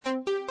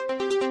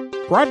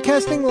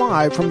Broadcasting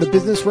live from the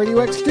Business Radio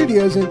X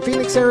studios in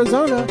Phoenix,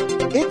 Arizona,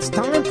 it's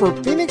time for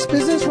Phoenix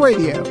Business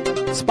Radio,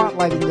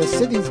 spotlighting the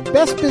city's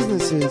best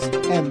businesses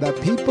and the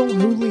people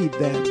who lead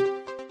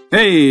them.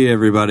 Hey,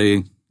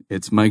 everybody.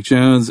 It's Mike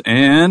Jones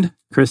and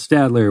Chris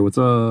Stadler. What's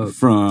up?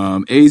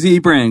 From AZ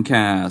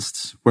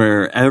Brandcast,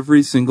 where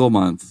every single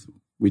month,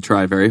 we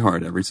try very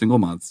hard every single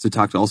month to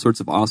talk to all sorts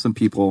of awesome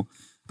people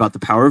about the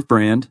power of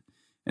brand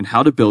and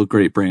how to build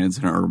great brands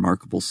in our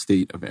remarkable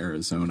state of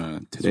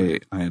Arizona. Today,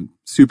 I am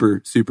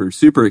super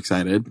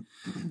excited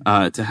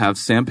to have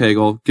Sam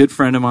Pagel, good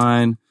friend of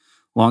mine,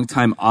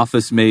 longtime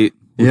office mate.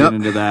 We'll get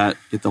into that,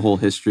 get the whole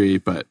history,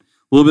 but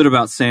a little bit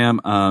about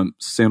Sam.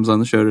 Sam's on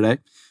the show today.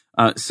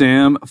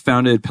 Sam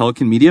founded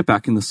Pelican Media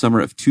back in the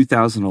summer of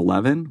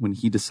 2011 when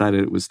he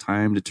decided it was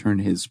time to turn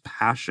his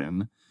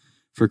passion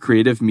for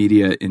creative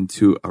media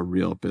into a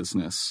real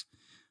business.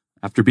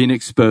 After being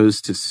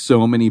exposed to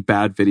so many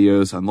bad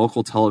videos on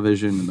local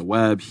television and the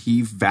web,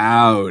 he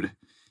vowed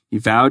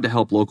to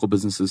help local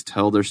businesses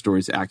tell their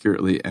stories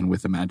accurately and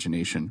with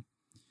imagination.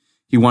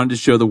 He wanted to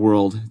show the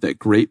world that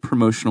great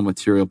promotional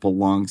material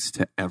belongs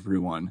to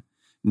everyone,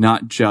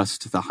 not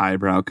just the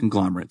highbrow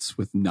conglomerates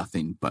with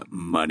nothing but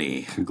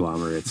money.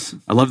 Conglomerates.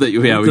 I love that.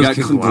 We got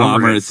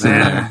conglomerates in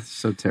there.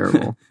 So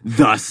terrible.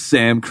 Thus,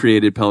 Sam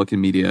created Pelican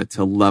Media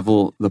to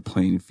level the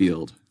playing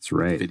field. That's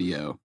right.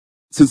 Video.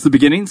 Since the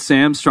beginning,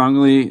 Sam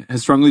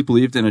has strongly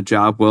believed in a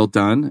job well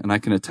done, and I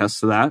can attest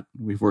to that.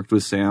 We've worked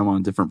with Sam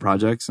on different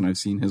projects, and I've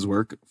seen his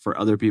work for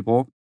other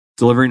people,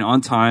 delivering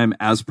on time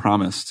as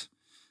promised.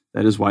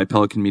 That is why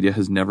Pelican Media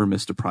has never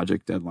missed a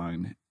project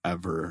deadline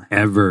ever.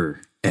 Now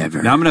I'm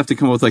gonna have to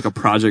come up with like a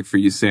project for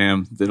you,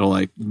 Sam, that'll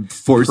like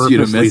force you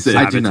to miss it.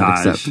 Sabotage. I do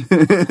not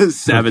accept.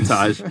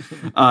 Sabotage.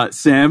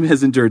 Sam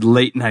has endured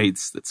late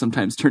nights that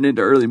sometimes turn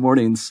into early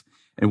mornings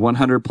and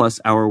 100+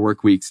 hour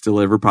work weeks to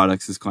deliver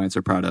products his clients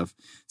are proud of.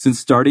 Since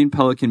starting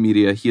Pelican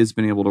Media, he has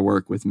been able to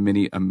work with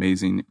many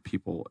amazing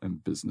people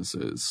and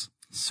businesses.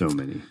 So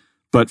many.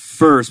 But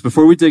first,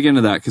 before we dig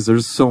into that, because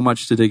there's so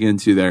much to dig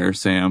into there,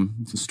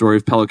 Sam, the story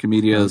of Pelican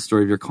Media, the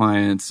story of your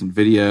clients and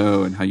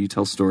video and how you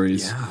tell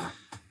stories. Yeah.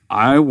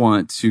 I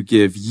want to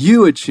give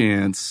you a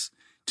chance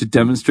to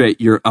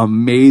demonstrate your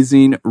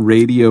amazing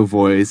radio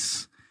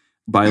voice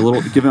by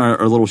giving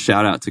our little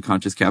shout out to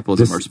Conscious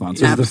Capitalism, our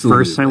sponsor. This is the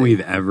first time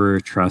we've ever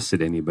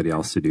trusted anybody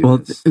else to do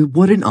this.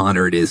 What an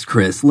honor it is,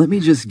 Chris. Let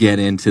me just get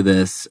into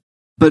this.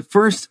 But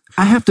first,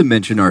 I have to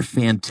mention our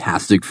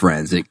fantastic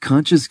friends at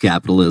Conscious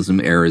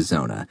Capitalism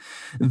Arizona.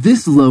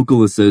 This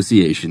local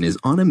association is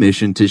on a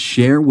mission to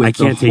share with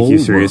the whole world. I can't take you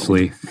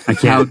seriously.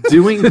 How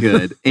doing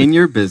good in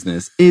your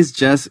business is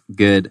just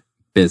good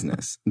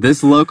business.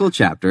 This local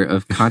chapter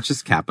of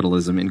Conscious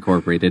Capitalism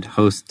Incorporated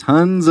hosts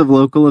tons of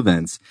local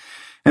events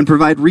and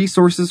provide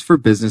resources for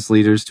business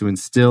leaders to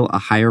instill a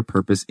higher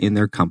purpose in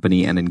their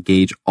company and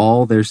engage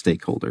all their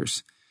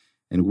stakeholders.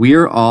 And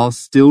we're all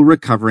still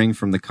recovering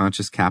from the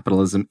Conscious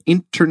Capitalism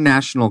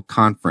International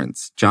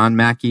Conference. John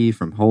Mackey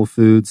from Whole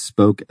Foods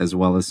spoke, as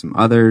well as some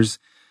others.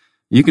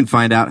 You can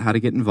find out how to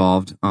get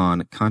involved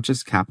on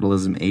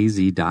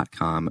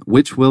consciouscapitalismaz.com,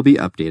 which will be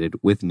updated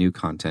with new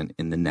content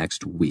in the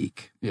next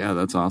week. Yeah,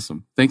 that's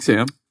awesome. Thanks,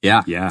 Sam.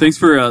 Yeah. Thanks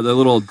for the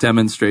little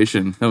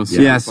demonstration. That was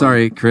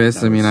sorry,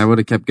 Chris. I would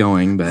have kept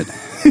going, but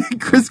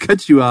Chris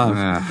cut you off.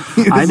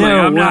 I know.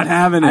 I'm not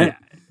having it.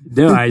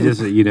 I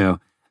just, well,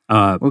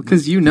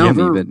 because you know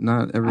me, but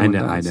not everyone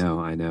does.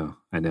 I know.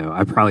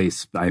 I probably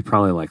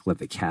like let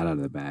the cat out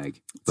of the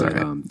bag. But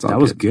that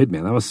was good,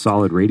 man. That was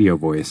solid radio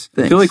voice.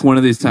 I feel like one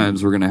of these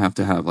times we're gonna have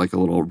to have like a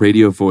little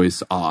radio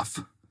voice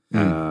off.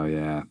 Oh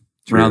yeah,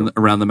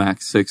 around the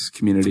Max 6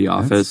 community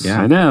office.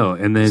 I know.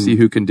 And then see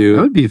who can do.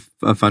 That would be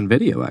a fun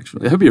video,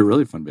 actually. That would be a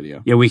really fun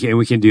video. Yeah, we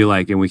can do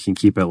and we can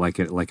keep it like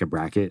a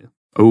bracket.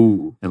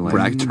 Oh,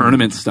 and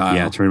tournament style.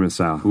 Yeah, tournament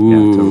style. Ooh,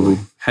 yeah, totally.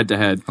 Head to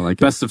head. I like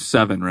best of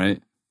 7,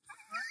 right?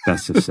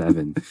 Best of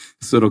 7.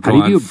 So it'll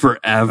go on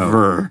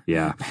forever. Oh,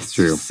 yeah, that's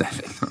true.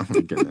 7. Oh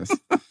my goodness.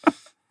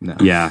 No.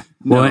 Yeah.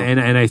 Well, No.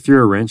 and I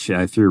threw a wrench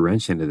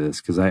into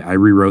this because I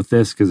rewrote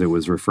this because it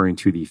was referring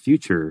to the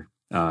future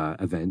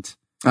event.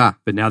 But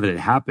now that it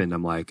happened,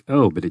 I'm like,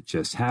 oh, but it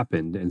just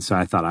happened, and so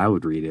I thought I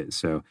would read it.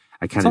 So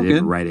I kind of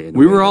didn't write it.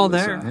 We were all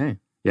there. Hey.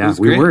 Yeah,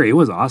 we were. It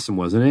was awesome,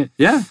 wasn't it?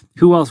 Yeah.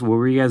 Who else? What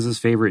were you guys'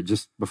 favorite?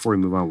 Just before we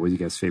move on, what were you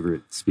guys'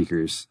 favorite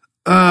speakers?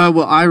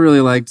 Well, I really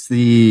liked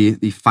the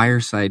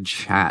fireside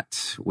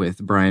chat with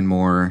Brian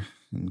Moore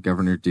and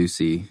Governor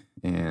Ducey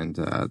and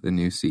the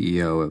new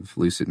CEO of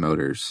Lucid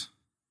Motors.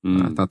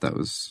 I thought that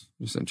was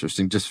just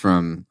interesting. Just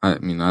from,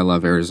 I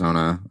love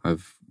Arizona.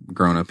 I've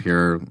grown up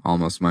here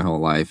almost my whole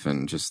life,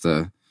 and just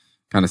to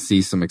kind of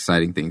see some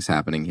exciting things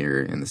happening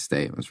here in the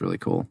state was really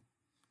cool.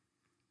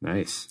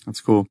 Nice.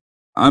 That's cool.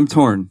 I'm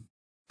torn.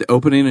 The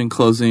opening and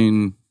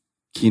closing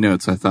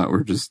keynotes I thought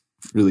were just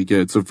really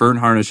good. So Vern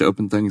Harnish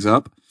opened things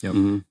up. Yep.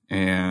 Mm-hmm.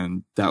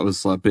 And that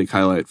was a big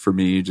highlight for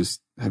me,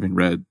 just having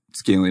read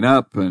Scaling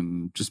Up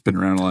and just been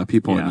around a lot of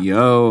people in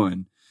EO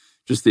and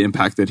just the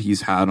impact that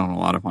he's had on a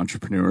lot of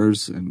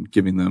entrepreneurs and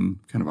giving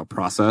them kind of a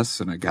process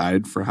and a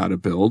guide for how to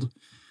build.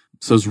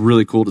 So it's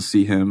really cool to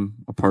see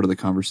him a part of the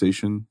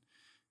conversation.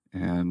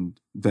 And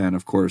then,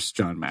 of course,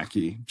 John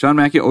Mackey. John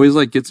Mackey always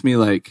like gets me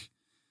like,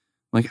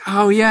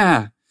 oh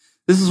yeah,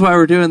 this is why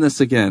we're doing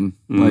this again.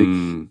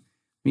 Like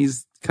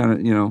he's kind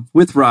of, you know,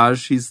 with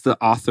Raj, he's the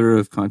author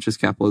of Conscious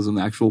Capitalism,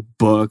 the actual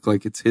book.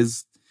 Like it's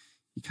his,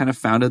 he kind of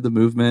founded the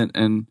movement.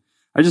 And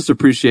I just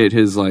appreciate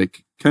his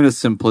like kind of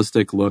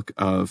simplistic look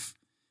of,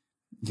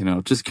 you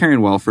know, just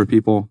caring well for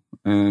people.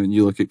 And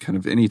you look at kind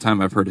of any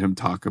time I've heard him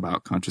talk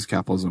about conscious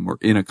capitalism or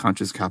in a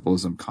conscious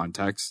capitalism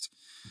context,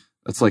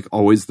 that's like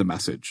always the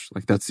message.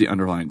 Like that's the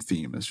underlying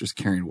theme, is just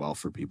caring well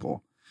for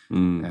people.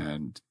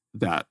 And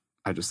that,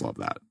 I just love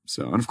that.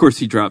 So, and of course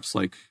he drops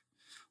like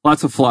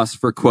lots of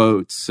philosopher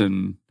quotes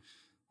and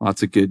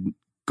lots of good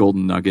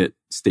golden nugget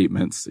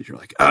statements that you're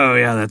like, oh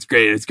yeah, that's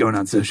great. It's going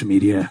on social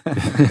media.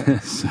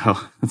 So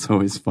that's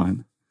always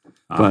fun.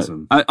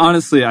 Awesome. But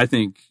honestly, I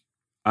think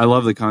I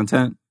love the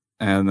content.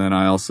 And then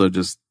I also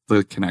just,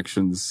 the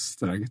connections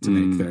that I get to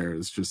make there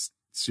is just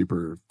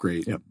super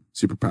great. Yep.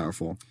 Super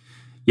powerful.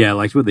 Yeah, I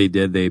liked what they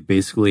did. They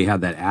basically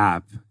had that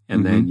app,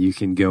 and then you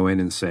can go in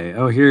and say,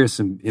 oh, here are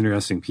some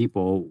interesting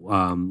people.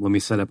 Let me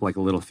set up like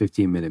a little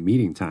 15-minute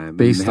meeting time.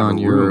 Based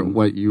on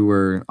what you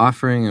were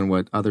offering and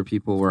what other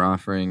people were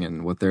offering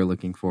and what they're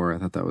looking for. I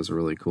thought that was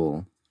really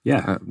cool.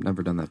 Yeah. I've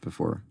never done that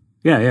before.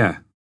 Yeah,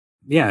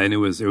 and it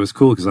was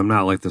cool because I'm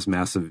not like this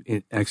massive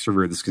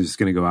extrovert that's just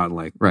going to go out and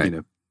like, you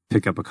know,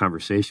 pick up a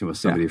conversation with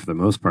somebody for the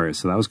most part.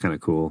 So that was kind of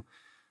cool.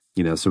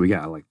 You know, so we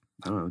got like,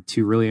 I don't know,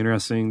 2 really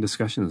interesting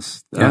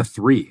discussions.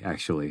 3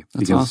 actually.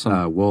 That's because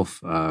awesome.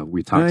 Wolf,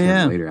 we talked to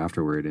him later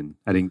afterward, and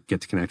I didn't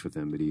get to connect with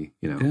him, but he,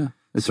 you know,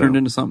 it turned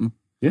into something.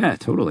 Yeah,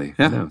 totally.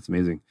 Yeah, no, it's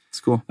amazing.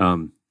 It's cool.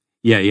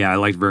 I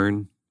liked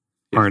Vern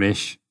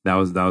Harnish. That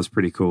was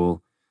pretty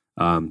cool.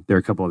 There are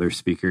a couple other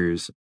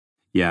speakers.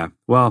 Yeah,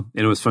 well,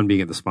 and it was fun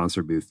being at the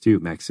sponsor booth too,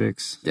 Mac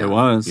 6. It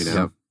was. You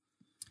know,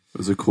 it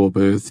was a cool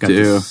booth got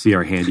too. to see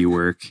our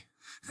handiwork.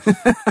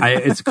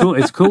 It's cool.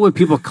 It's cool when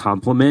people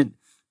compliment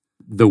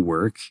the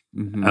work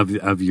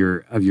of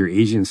your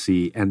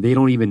agency, and they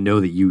don't even know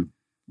that you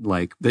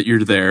like that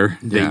you're there,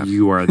 that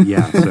you are.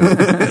 Yeah, so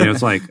you know,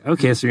 it's like,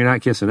 okay, so you're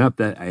not kissing up,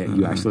 that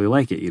you actually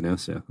like it, you know.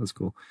 So that's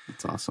cool.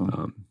 That's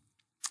awesome.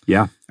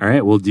 Yeah. All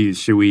right. Well,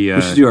 should we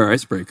should do our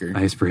icebreaker.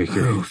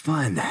 Oh,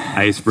 fun. Icebreaker.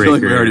 I feel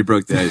like we already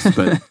broke the ice,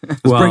 but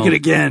let's break it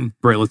again.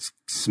 Right. Let's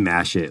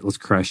smash it. Let's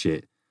crush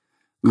it.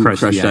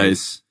 Crushed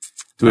ice.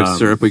 Do we have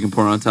syrup we can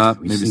pour on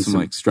top? Maybe some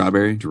like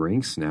strawberry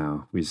drinks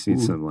now. We just need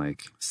some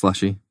like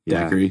slushy.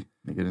 Daiquiri.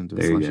 Make it into a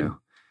there slushy. you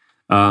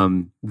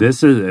go.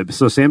 This is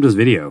so Sam does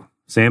video.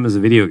 Sam is a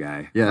video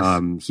guy.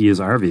 Yes. He is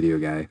our video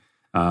guy.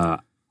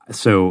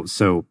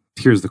 So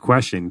here's the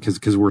question,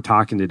 because we're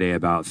talking today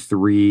about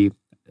three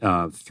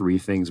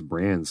things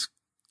brands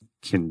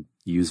can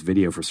use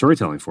video for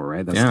storytelling for,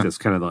 right? That's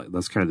kind of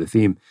the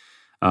theme.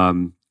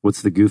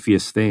 What's the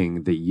goofiest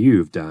thing that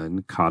you've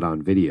done caught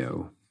on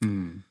video?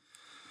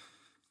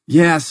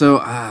 Yeah,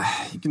 so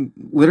you can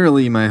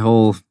literally, my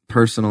whole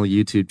personal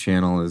YouTube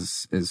channel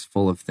is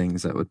full of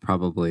things that would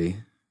probably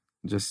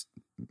just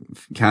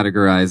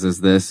categorize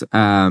as this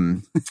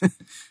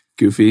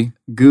goofy,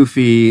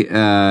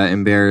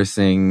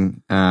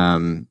 embarrassing.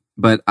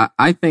 But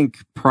I think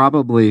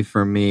probably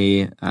for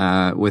me,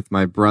 with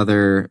my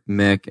brother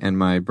Mick and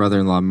my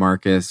brother-in-law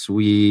Marcus,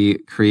 we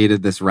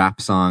created this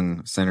rap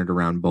song centered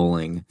around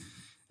bowling.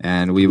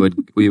 And we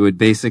would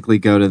basically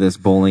go to this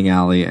bowling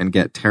alley and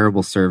get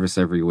terrible service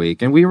every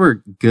week. And we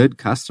were good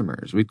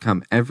customers. We'd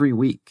come every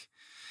week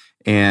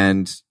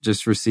and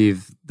just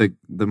receive the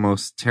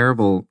most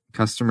terrible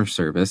customer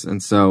service.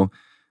 And so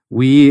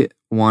we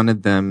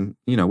wanted them,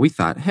 you know, we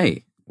thought,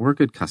 hey, we're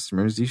good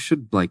customers. You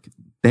should like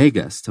beg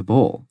us to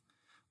bowl,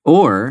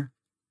 or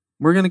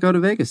we're going to go to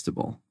Vegas to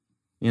bowl.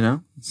 You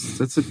know,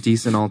 it's a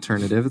decent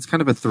alternative. It's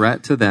kind of a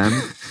threat to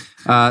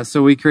them.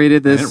 So we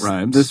created this. And it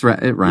rhymes.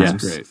 It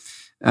rhymes. Yeah, great.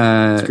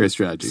 It's a great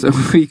strategy. So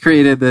we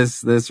created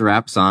this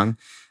rap song,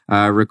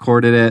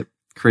 recorded it,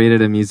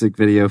 created a music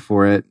video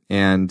for it,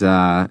 and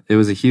it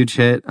was a huge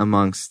hit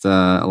amongst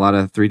a lot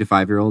of 3 to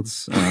 5 year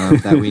olds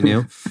that we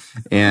knew,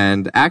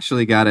 and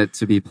actually got it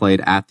to be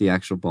played at the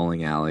actual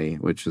bowling alley,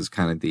 which was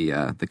kind of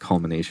the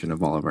culmination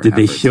of all of our Did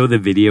efforts. they show the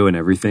video and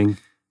everything?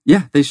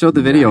 Yeah, they showed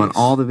the video on Nice.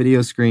 all the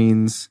video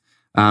screens.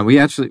 We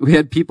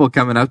had people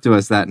coming up to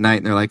us that night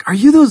and they're like, "Are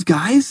you those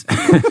guys?"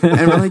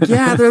 And we're like,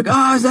 "Yeah." They're like,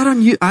 "Oh, is that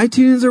on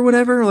iTunes or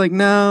whatever?" We're like,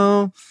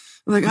 "No."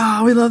 We're like,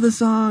 "Oh, we love the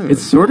song."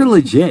 It's sort of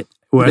legit.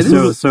 Well, It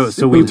is. so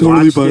we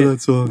totally watched buy it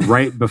that song.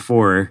 right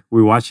before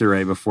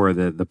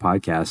the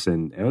podcast,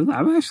 and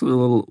I'm actually a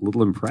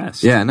little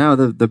impressed. Yeah, no,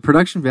 the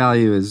production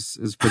value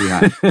is pretty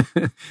high.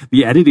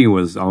 The editing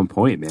was on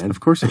point, man. Of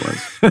course it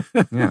was.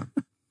 Yeah.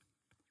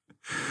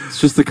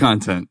 It's just the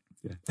content.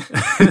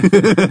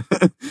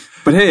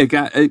 But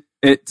hey,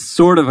 it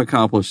sort of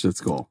accomplished its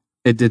goal.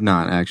 It did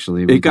not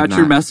actually. It got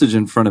your message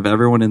in front of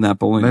everyone in that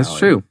bowling alley. That's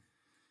true.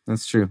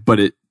 That's true.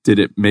 But did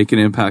it make an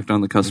impact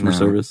on the customer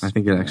service? I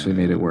think it actually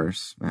made it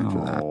worse after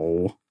that.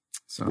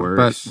 So,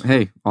 worse. But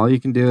hey, all you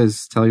can do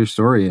is tell your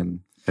story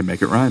and And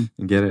make it rhyme.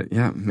 get it.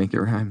 Yeah, make it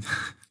rhyme.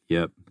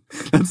 Yep.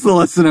 That's the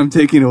lesson I'm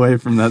taking away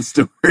from that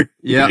story.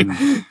 Yeah.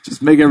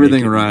 Just make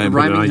everything rhyme.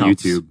 Put it on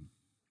helps. YouTube.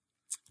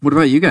 What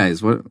about you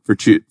guys? What For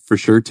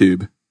sure,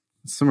 Tube.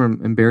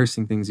 some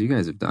embarrassing things you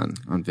guys have done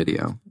on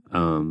video?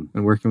 And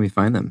where can we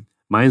find them?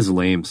 Mine's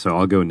lame, so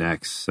I'll go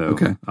next. So,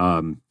 Okay.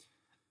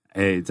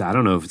 I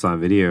don't know if it's on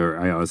video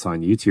or it's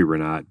on YouTube or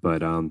not,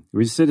 but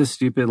we just did a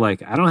stupid,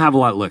 like, I don't have a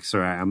lot. Look,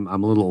 sorry, I'm a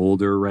little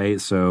older, right?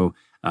 So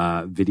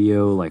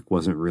video like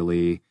wasn't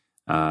really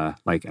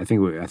like I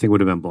think it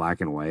would have been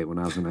black and white when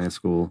I was in high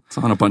school. It's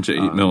on a bunch of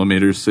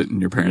 8mm sitting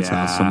in your parents'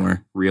 house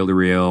somewhere, reel to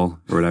reel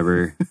or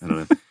whatever. I don't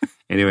know.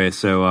 Anyway,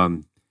 so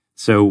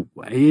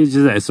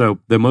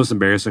the most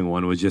embarrassing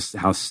one was just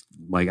how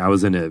like I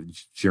was in our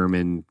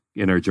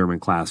German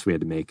class. We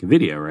had to make a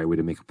video, right? We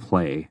had to make a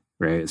play,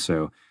 right?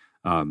 So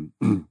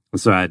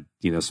so I had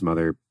some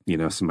other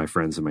some of my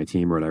friends in my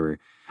team or whatever.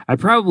 I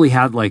probably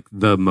had like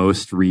the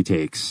most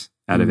retakes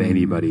out of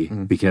anybody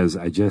because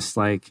I just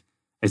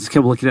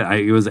kept looking at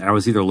I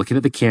was either looking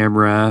at the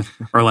camera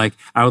or like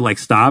I would like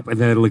stop and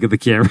then I'd look at the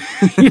camera,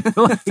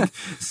 like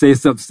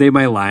say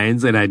my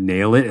lines and I'd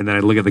nail it and then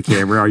I'd look at the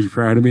camera. Are you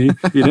proud of me?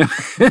 You're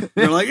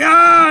like,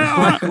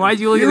 why'd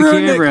you look at the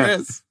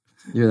camera?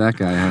 You're that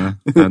guy, huh?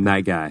 I'm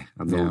that guy.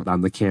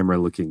 I'm the camera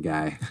looking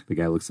guy. The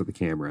guy looks at the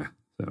camera.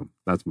 So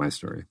that's my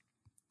story.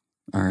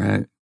 All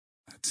right.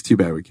 It's too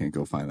bad we can't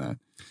go find that.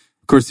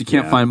 Of course, you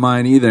can't find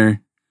mine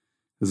either,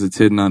 because it's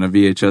hidden on a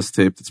VHS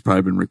tape that's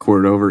probably been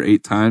recorded over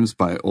 8 times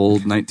by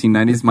old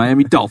 1990s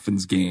Miami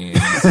Dolphins games.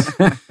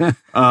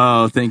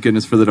 Oh, thank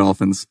goodness for the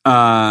Dolphins.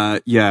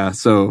 Yeah,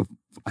 so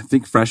I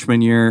think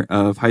freshman year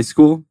of high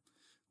school,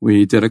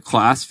 we did a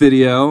class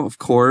video, of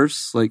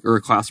course, or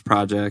a class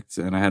project,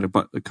 and I had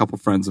a couple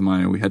friends of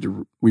mine,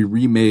 and we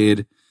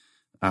remade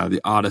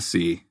the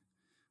Odyssey.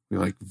 We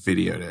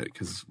videoed it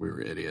because we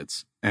were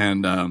idiots,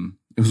 and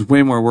it was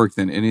way more work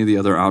than any of the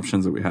other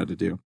options that we had to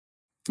do.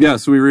 Yeah,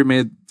 so we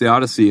remade the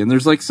Odyssey, and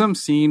there's some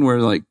scene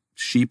where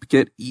sheep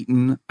get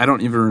eaten. I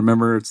don't even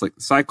remember. It's the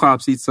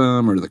Cyclops eats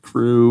them or the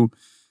crew.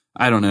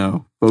 I don't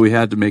know, but we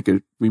had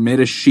to we made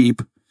a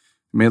sheep,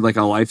 made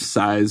a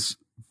life-size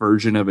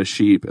version of a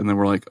sheep, and then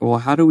we're like, well,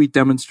 how do we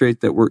demonstrate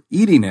that we're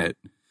eating it?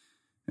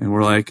 And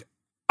we're like,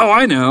 oh,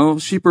 I know,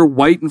 sheep are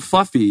white and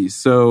fluffy,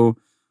 so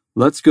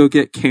let's go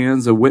get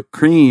cans of whipped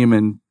cream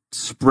and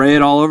spray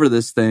it all over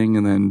this thing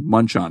and then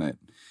munch on it.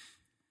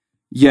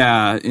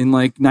 Yeah, in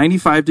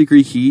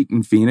 95-degree heat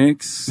in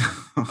Phoenix.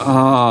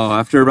 Oh,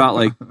 after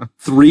about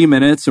 3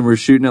 minutes and we're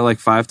shooting it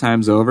 5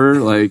 times over,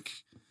 it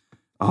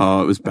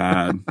was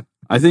bad.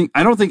 I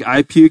don't think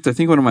I puked. I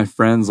think one of my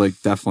friends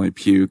definitely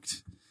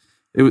puked.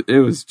 It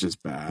was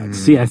just bad.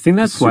 See, I think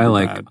that's why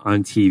bad.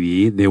 On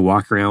TV they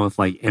walk around with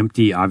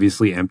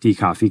obviously empty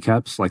coffee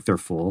cups, they're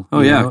full.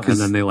 Oh yeah, and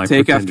then they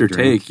take after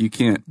take. You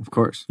can't, of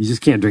course, you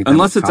just can't drink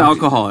unless it's coffee.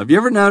 alcohol. Have you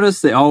ever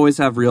noticed they always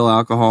have real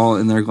alcohol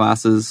in their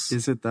glasses?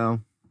 Is it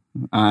though?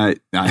 I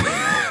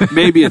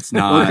maybe it's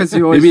not. Because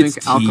you always maybe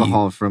drink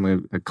alcohol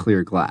from a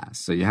clear glass,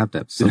 so you have to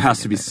have it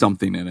has to be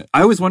something in it.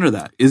 I always wonder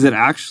that. Is it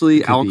actually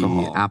Could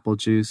alcohol? Be apple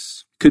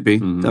juice. Could be.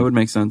 That would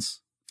make sense.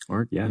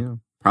 Or yeah.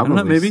 Probably. I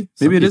don't know,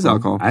 maybe it is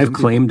alcohol. I've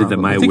claimed that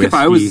my whiskey if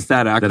I was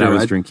that actor, that I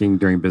was drinking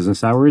during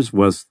business hours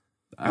was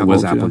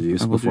apple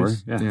juice before.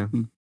 Juice. Yeah.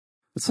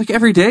 It's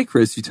every day,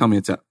 Chris. You tell me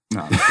it's no.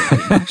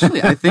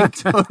 Actually, I think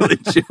totally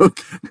joke.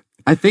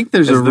 I think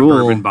there's As a the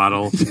rule. Bourbon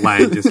bottle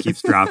line just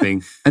keeps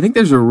dropping. I think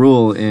there's a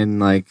rule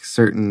in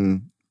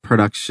certain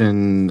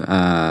production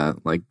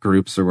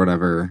groups or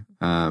whatever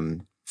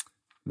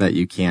that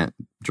you can't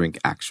drink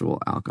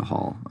actual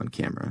alcohol on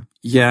camera.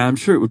 Yeah, I'm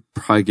sure it would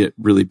probably get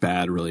really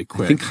bad really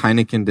quick. I think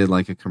Heineken did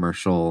a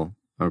commercial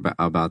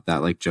about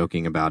that,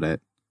 joking about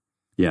it.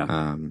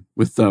 Yeah.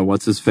 With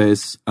what's his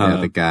face?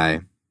 The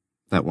guy,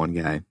 that one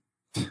guy.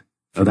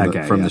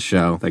 Guy from the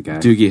show. That guy.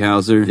 Doogie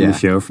Howser. From the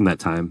show from that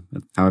time.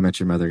 How I Met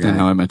Your Mother guy. Yeah,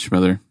 How I Met Your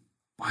Mother.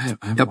 I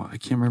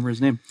can't remember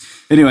his name.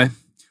 Anyway,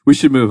 we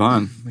should move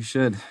on. We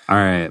should. All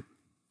right.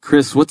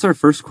 Chris, what's our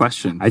first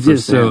question?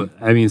 So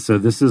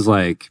this is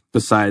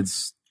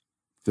besides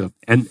the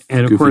and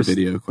of course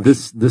video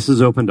question. This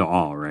is open to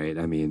all, right?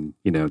 I mean,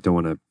 don't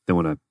want to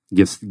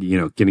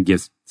gonna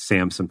give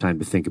Sam some time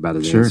to think about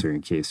his answer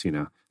in case,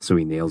 so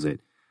he nails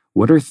it.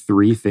 What are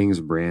 3 things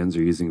brands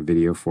are using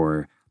video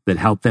for that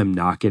help them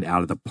knock it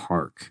out of the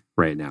park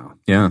right now?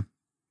 Yeah.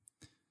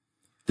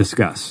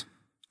 Discuss.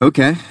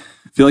 Okay.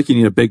 I feel like you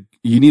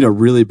need a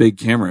really big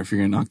camera if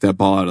you're gonna knock that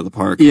ball out of the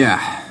park.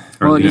 Yeah.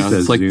 Well,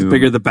 it's the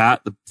bigger the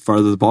bat, the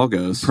farther the ball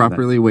goes.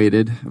 Properly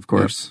weighted, of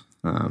course.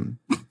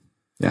 Yep.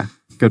 Yeah.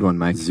 Good one,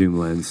 Mike. Zoom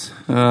lens.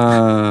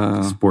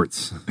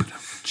 Sports.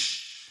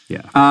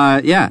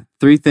 Yeah.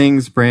 3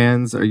 things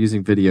brands are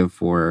using video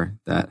for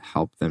that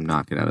help them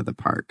knock it out of the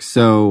park.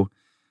 So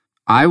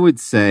I would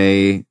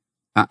say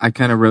I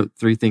kind of wrote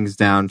 3 things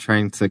down,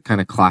 trying to kind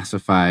of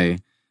classify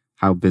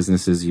how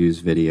businesses use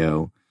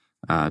video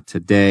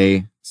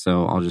today.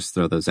 So I'll just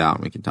throw those out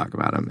and we can talk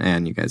about them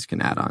and you guys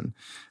can add on.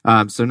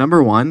 So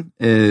number 1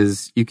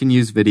 is you can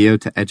use video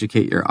to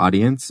educate your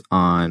audience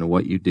on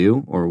what you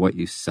do or what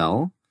you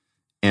sell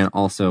and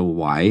also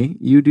why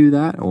you do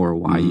that or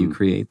why you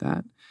create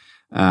that.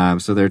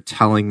 So they're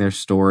telling their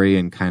story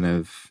and kind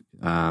of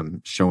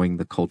showing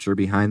the culture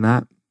behind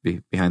that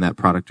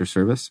product or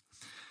service.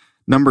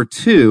 Number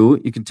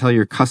 2, you can tell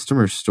your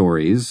customer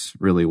stories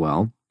really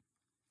well.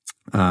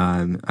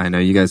 I know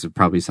you guys have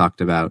probably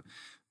talked about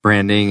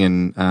branding,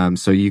 and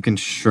so you can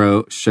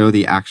show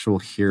the actual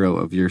hero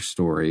of your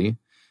story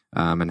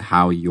and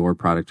how your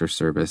product or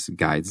service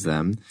guides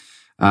them.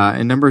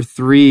 And number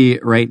 3,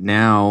 right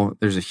now,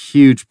 there's a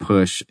huge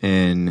push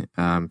in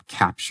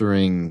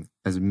capturing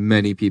as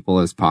many people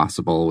as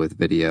possible with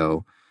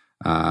video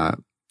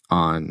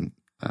on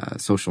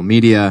social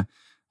media,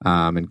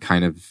 and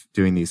kind of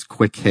doing these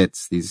quick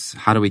hits.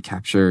 How do we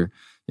capture,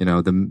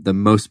 the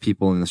most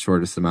people in the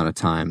shortest amount of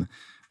time?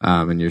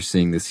 And you're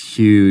seeing this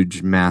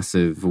huge,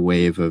 massive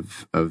wave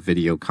of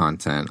video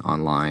content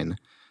online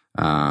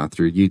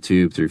through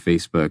YouTube, through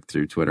Facebook,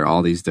 through Twitter,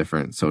 all these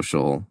different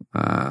social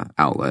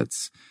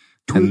outlets.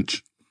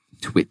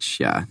 Twitch,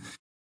 yeah.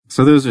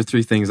 So those are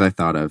 3 things I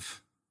thought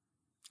of.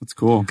 That's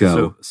cool.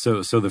 Go.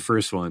 So the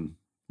first one,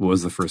 what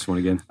was the first one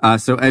again?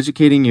 So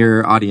educating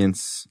your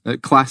audience,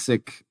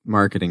 classic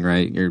marketing,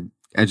 right? You're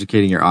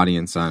educating your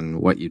audience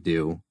on what you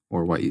do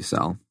or what you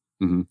sell.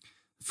 Mm-hmm.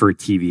 For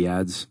TV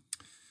ads?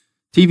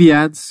 TV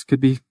ads could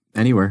be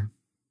anywhere.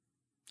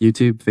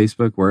 YouTube,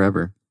 Facebook,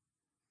 wherever.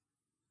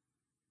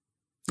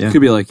 Yeah. It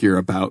could be like your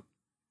about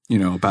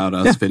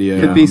us video.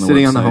 Could be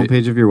sitting on the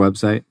homepage of your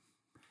website.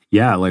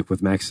 Yeah, like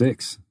with Max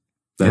 6.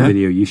 That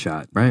video you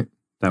shot. Right.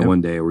 That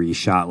one day where you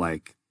shot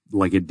like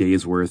a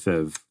day's worth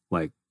of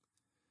like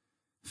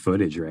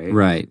footage, right?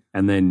 Right.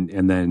 And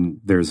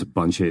then there's a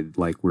bunch of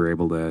like we're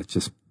able to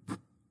just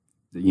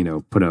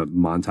put a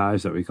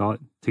montage that we call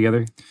it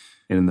together.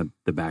 And in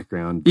the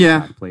background,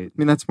 backplate. I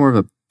mean, that's more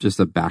of just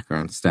a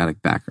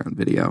static background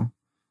video.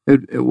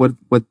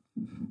 What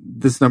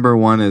this number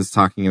 1 is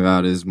talking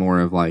about is more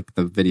of like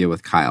the video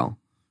with Kyle,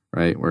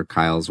 right? Where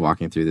Kyle's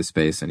walking through the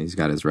space and he's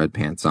got his red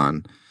pants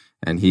on,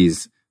 and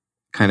he's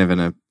kind of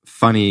in a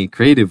funny,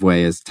 creative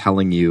way is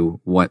telling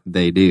you what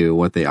they do,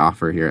 what they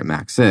offer here at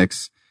Max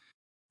 6.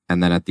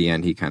 And then at the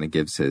end, he kind of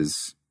gives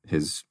his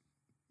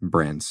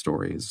brand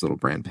story, his little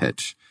brand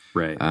pitch.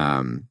 Right.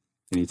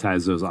 And he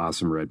ties those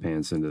awesome red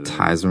pants into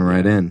ties them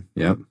right in.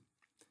 Yep.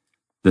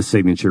 The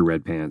signature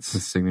red pants.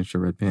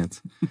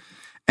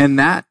 And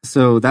that's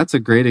a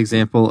great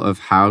example of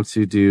how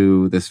to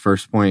do this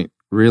first point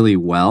really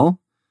well.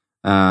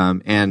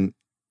 And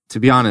to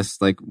be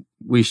honest, like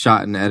we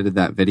shot and edited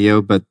that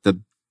video, but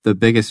the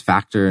biggest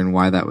factor in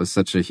why that was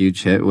such a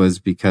huge hit was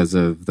because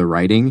of the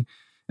writing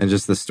and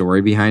just the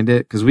story behind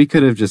it. Because we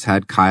could have just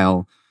had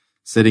Kyle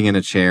sitting in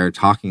a chair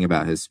talking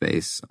about his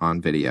space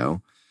on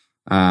video.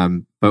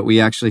 But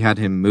we actually had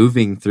him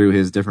moving through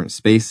his different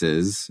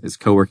spaces, his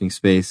co-working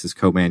space, his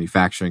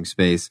co-manufacturing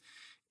space,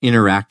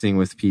 interacting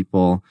with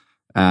people.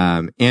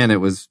 And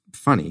it was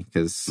funny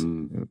because,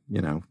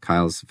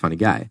 Kyle's a funny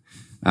guy.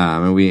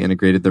 And we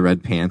integrated the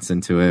red pants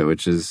into it,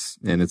 which is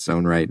in its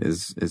own right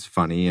is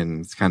funny.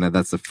 And it's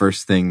that's the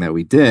first thing that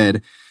we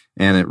did.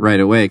 And it right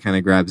away kind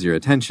of grabs your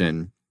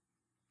attention.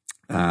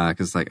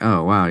 Cause like,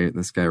 oh wow,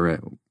 this guy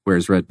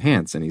wears red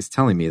pants and he's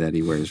telling me that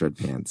he wears red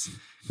pants.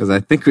 Cause I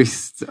think we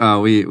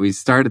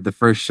started the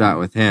first shot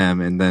with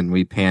him and then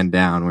we panned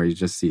down where you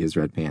just see his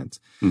red pants.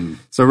 Mm-hmm.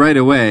 So right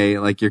away,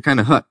 like you're kind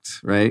of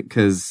hooked, right?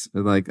 Cause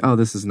like, oh,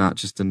 this is not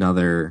just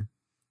another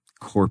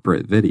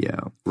corporate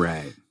video.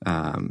 Right.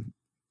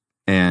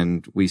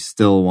 And we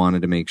still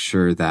wanted to make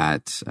sure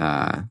that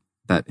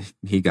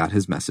he got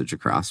his message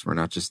across. We're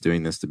not just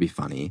doing this to be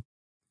funny.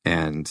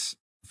 And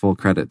full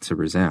credit to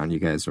Resound. You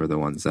guys were the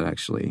ones that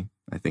actually,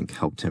 I think,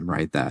 helped him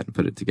write that and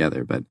put it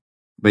together. But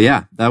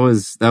yeah, that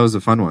was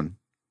a fun one.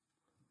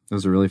 It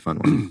was a really fun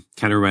one.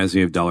 Kind of reminds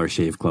me of Dollar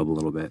Shave Club a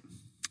little bit.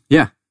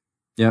 Yeah.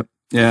 Yep.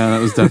 Yeah,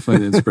 that was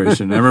definitely the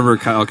inspiration. I remember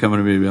Kyle coming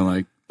to me being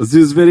like, let's do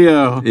this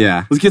video.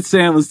 Yeah. Let's get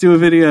Sam. Let's do a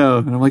video.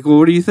 And I'm like, well,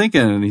 what are you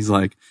thinking? And he's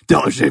like,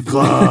 Dollar Shave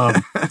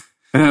Club.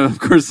 And of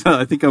course,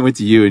 I think I went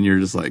to you and you're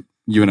just like,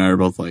 you and I are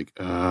both like,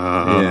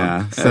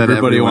 yeah.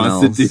 Everybody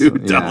wants to do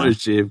Dollar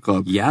Shave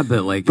Club. Yeah,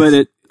 but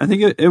I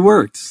think it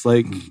worked.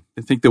 Like,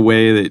 I think the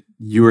way that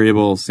you were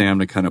able, Sam,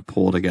 to kind of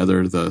pull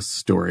together the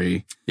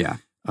story,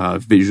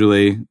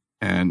 visually,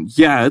 and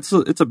it's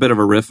a bit of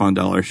a riff on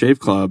Dollar Shave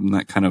Club and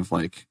that kind of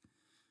like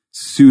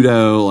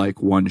pseudo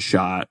like one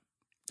shot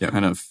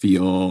kind of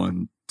feel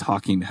and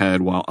talking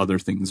head while other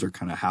things are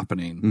kind of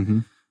happening. Mm-hmm.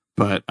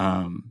 But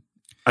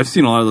I've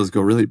seen a lot of those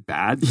go really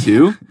bad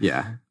too.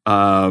 Yeah.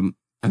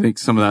 I think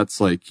some of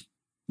that's like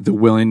the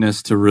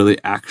willingness to really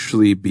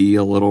actually be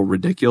a little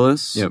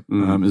ridiculous. Yep.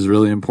 Is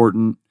really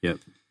important. Yep.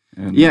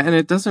 And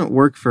it doesn't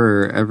work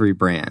for every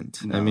brand.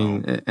 No. I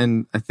mean,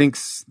 and I think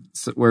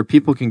where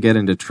people can get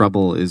into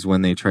trouble is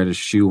when they try to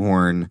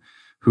shoehorn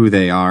who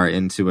they are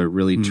into a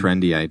really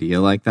trendy idea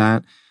like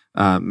that.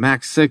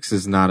 Max 6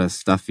 is not a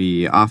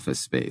stuffy office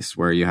space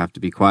where you have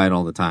to be quiet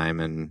all the time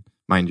and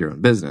mind your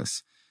own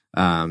business.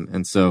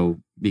 And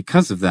so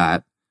because of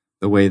that,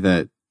 the way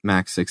that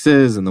Max 6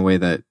 is and the way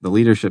that the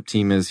leadership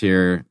team is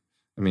here,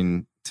 I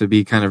mean, to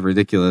be kind of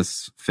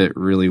ridiculous fit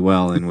really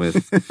well in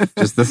with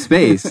just the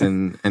space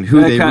and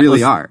who they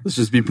really are. Let's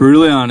just be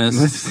brutally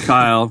honest.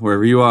 Kyle,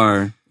 wherever you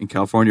are in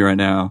California right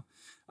now,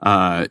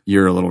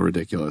 you're a little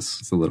ridiculous.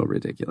 It's a little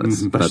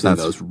ridiculous. Especially But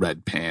that's those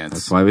red pants.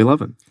 That's why we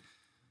love him.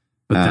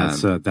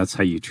 But that's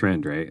how you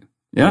trend, right?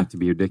 Yeah. You have to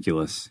be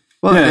ridiculous.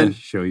 Well, Yeah. and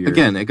Show your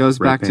again, it goes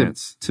red back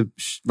pants. to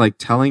like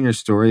telling your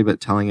story, but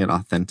telling it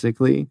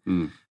authentically.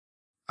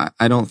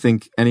 I don't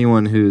think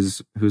anyone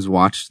who's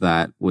watched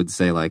that would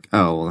say like,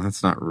 oh, well,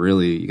 that's not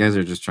really, you guys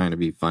are just trying to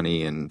be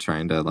funny and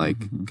trying to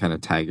like kind of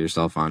tag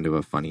yourself onto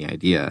a funny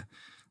idea.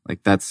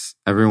 Like that's,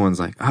 everyone's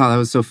like, oh, that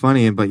was so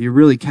funny, but you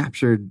really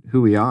captured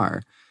who we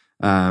are.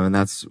 And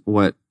that's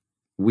what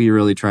we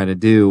really try to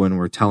do when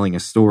we're telling a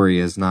story,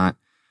 is not,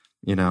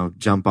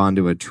 jump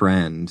onto a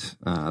trend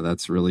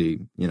that's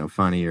really,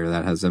 funny or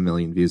that has 1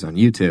 million views on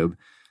YouTube.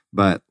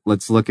 But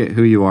let's look at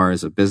who you are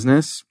as a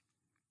business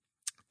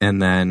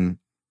and then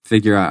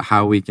figure out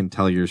how we can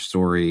tell your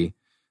story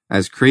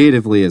as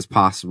creatively as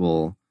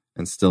possible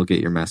and still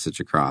get your message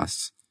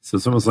across. So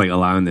it's almost like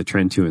allowing the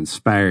trend to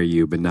inspire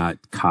you, but not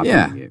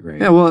copying it, right?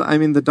 Yeah, well, I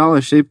mean, the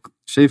Dollar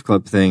Shave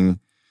Club thing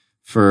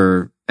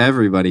for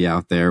everybody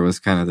out there was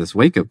kind of this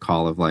wake-up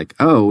call of like,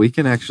 oh, we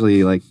can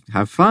actually like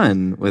have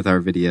fun with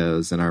our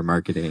videos and our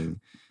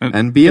marketing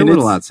and be a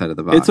little outside of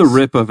the box. It's a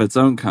rip of its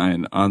own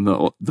kind on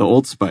the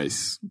Old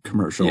Spice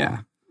commercial.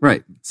 Yeah,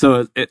 right.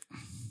 So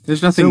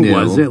there's nothing new.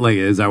 Was it like,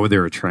 is that what they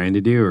were trying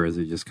to do, or is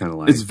it just kind of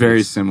like it's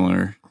very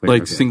similar,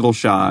 like single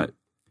shot,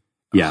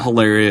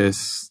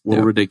 hilarious,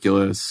 little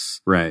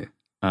ridiculous, right?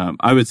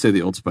 I would say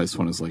the Old Spice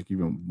one is like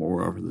even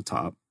more over the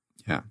top.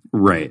 Yeah,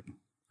 right.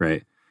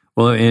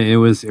 Well, and it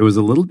was a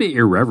little bit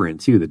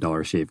irreverent too, the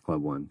Dollar Shave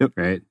Club one,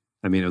 right?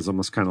 I mean, it was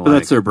almost kind of like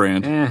that's their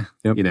brand,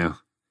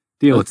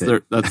 deal with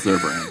it. That's their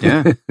brand,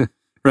 yeah,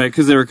 right?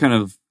 Because they were kind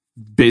of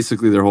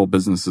basically their whole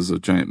business is a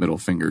giant middle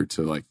finger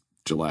to like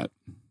Gillette.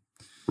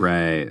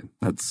 Right.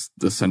 That's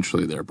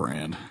essentially their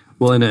brand.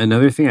 Well, and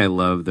another thing I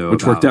love, though,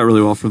 which worked out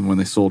really well for them when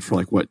they sold for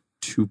like what,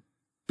 $2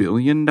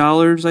 billion,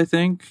 I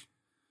think.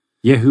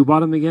 Yeah, who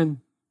bought them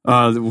again?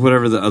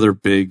 Whatever the other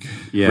big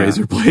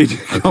razor blade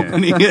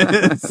company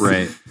is.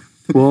 Right.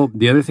 Well,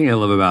 the other thing I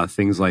love about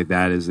things like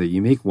that is that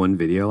you make one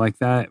video like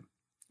that.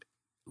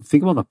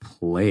 Think about the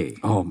play.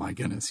 Oh my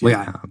goodness!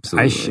 Yeah,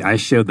 absolutely. I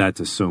showed that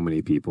to so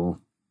many people.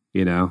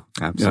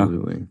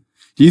 Absolutely. Yeah.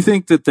 Do you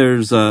think that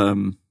there's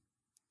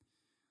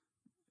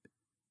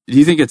do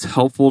you think it's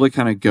helpful to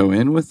kind of go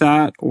in with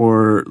that,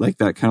 or like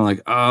that kind of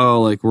like,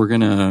 oh, like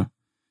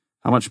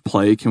how much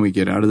play can we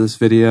get out of this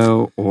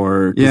video?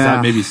 Or does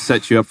that maybe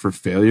set you up for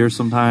failure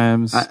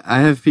sometimes? I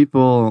have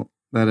people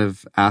that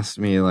have asked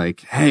me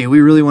like, hey,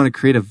 we really want to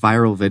create a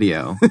viral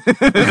video.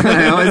 And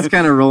I always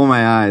kind of roll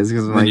my eyes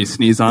because when you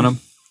sneeze on them.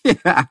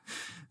 Yeah.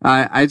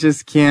 I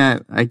just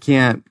can't,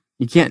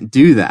 you can't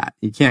do that.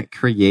 You can't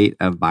create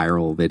a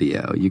viral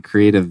video. You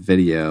create a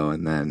video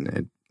and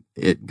then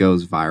it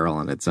goes viral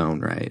on its own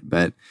right.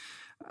 But,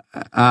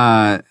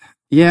 I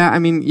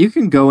mean, you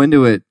can go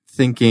into it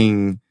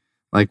thinking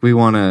like we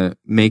want to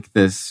make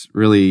this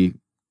really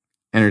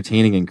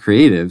entertaining and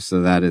creative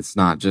so that it's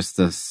not just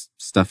this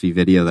stuffy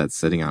video that's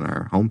sitting on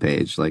our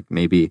homepage. Like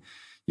maybe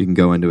you can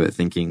go into it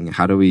thinking,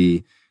 how do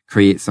we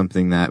create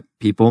something that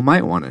people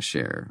might want to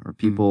share, or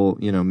people,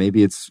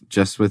 maybe it's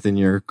just within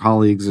your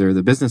colleagues or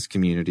the business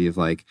community of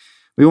like,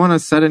 we want to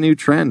set a new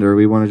trend, or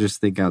we want to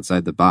just think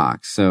outside the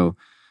box. So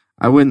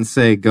I wouldn't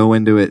say go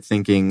into it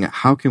thinking,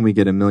 how can we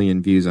get 1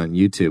 million views on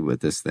YouTube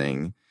with this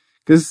thing?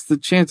 Because the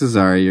chances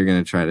are you're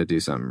going to try to do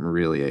something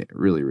really,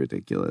 really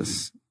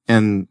ridiculous.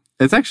 And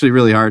it's actually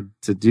really hard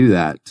to do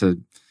that.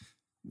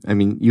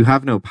 You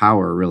have no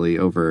power really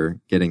over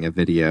getting a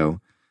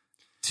video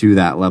to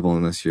that level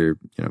unless you're,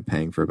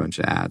 paying for a bunch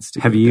of ads.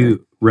 Have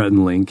you, Rhett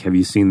and Link, have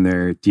you seen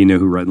do you know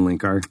who Rhett and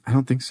Link are? I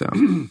don't think so.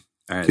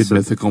 All right, Good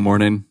Mythical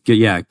Morning.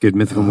 Good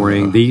Mythical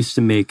Morning. They used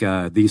to make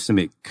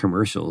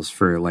commercials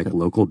for like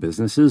local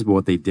businesses, but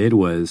what they did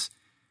was,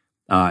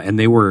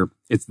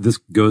 this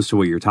goes to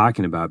what you're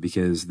talking about,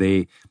 because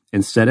they,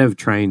 instead of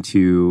trying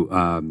to,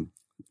 all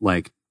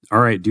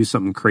right, do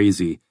something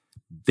crazy,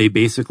 they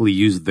basically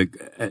used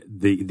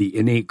the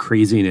innate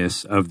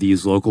craziness of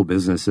these local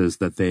businesses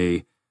that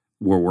they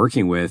were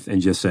working with and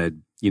just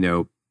said,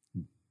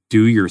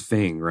 do your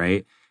thing,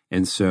 right?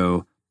 And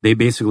so they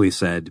basically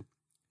said,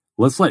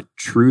 let's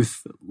shine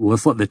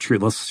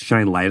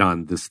light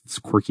on this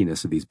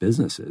quirkiness of these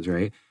businesses,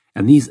 right?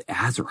 And these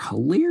ads are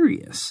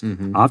hilarious.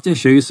 Mm-hmm. I'll have to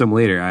show you some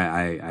later.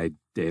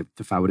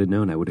 If I would have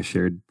known, I would have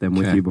shared them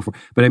with you before.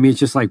 But I mean, it's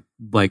just like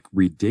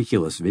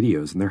ridiculous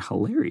videos, and they're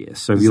hilarious.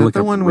 So if you look at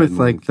the one with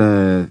like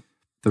the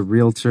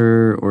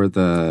realtor or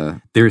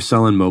they're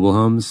selling mobile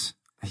homes.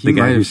 The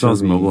guy who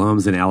sells mobile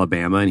homes in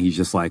Alabama, and he's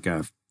just like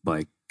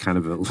kind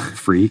of a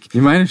freak.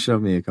 You might have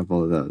shown me a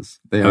couple of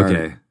those. They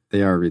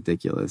are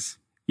ridiculous.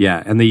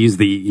 Yeah, and they use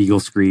the eagle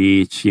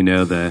screech,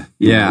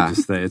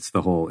 it's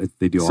the whole,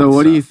 they do all So what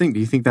stuff. do you think? Do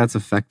you think that's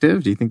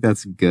effective? Do you think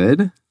that's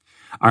good?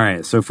 All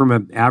right, so from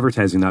an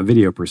advertising, not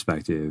video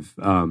perspective,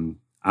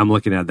 I'm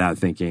looking at that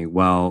thinking,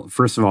 well,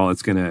 first of all,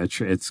 it's gonna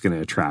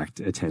attract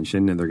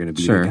attention, and they're gonna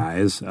be the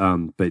guys.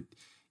 But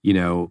you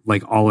know,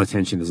 like all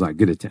attention is not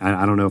good.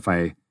 I don't know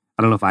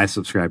if I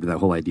subscribe to that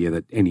whole idea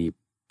that any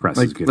press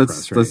is good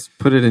press. Right? Let's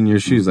put it in your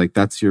shoes. Like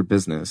that's your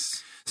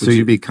business. Would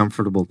you be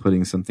comfortable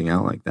putting something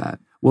out like that?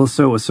 Well,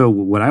 so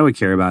what I would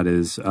care about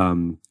is,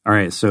 all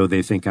right, so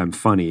they think I'm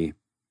funny,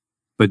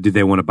 but do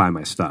they want to buy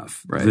my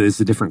stuff? Right. It's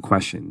a different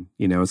question.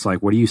 You know, it's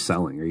like, what are you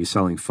selling? Are you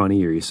selling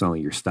funny or are you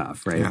selling your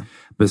stuff? Right. Yeah.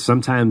 But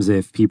sometimes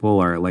if people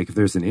are like, if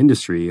there's an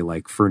industry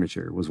like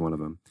furniture was one of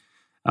them,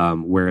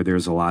 where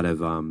there's a lot of,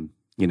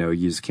 you know,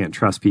 you just can't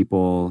trust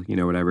people, you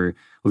know, whatever.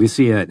 Well, if you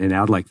see an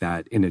ad like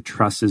that and it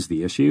trust is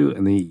the issue,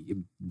 and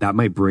then that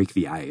might break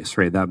the ice,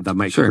 right? That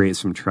might create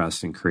some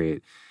trust and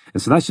create.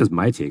 And so that's just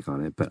my take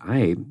on it, but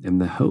I am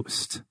the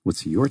host.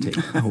 What's your take?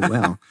 Oh,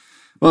 well.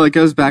 Well, it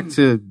goes back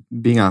to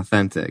being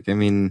authentic. I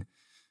mean,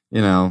 you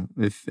know,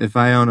 if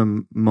I own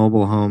a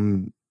mobile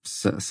home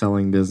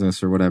selling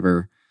business or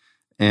whatever,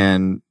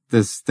 and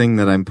this thing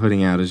that I'm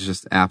putting out is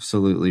just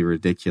absolutely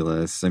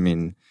ridiculous. I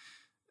mean,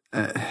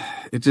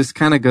 it just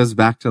kind of goes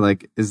back to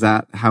like, is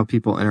that how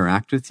people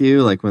interact with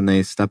you? Like when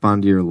they step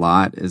onto your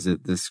lot, is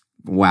it this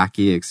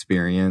wacky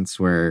experience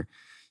where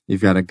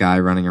you've got a guy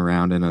running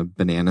around in a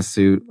banana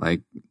suit,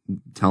 like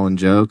telling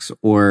jokes,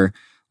 or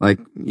like,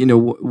 you know,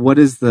 what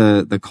is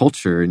the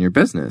culture in your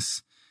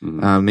business?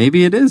 Mm-hmm.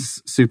 Maybe it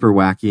is super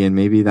wacky and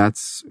maybe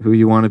that's who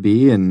you want to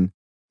be.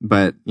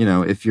 But you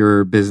know, if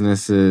your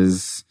business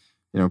is,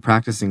 you know,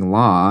 practicing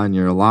law and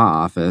you're a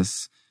law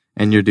office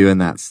and you're doing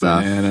that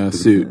stuff. Banana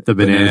suit. The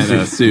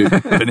banana suit.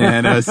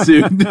 Banana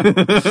suit.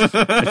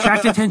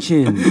 Attract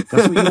attention.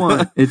 That's what you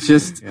want. It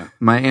just,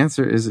 my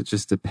answer is it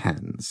just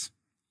depends.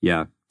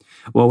 Yeah.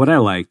 Well, what I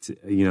liked,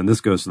 you know, and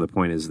this goes to the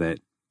point, is that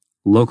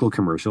local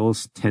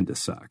commercials tend to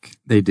suck.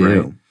 They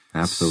do. Right?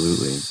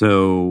 Absolutely.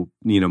 So,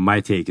 you know,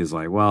 my take is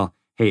like, well,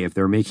 hey, if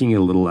they're making it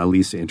a little at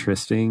least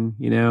interesting,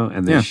 you know,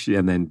 and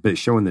then but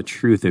showing the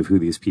truth of who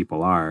these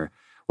people are,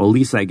 well, at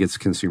least that gets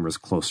consumers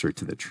closer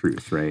to the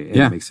truth, right? And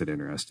it makes it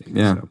interesting.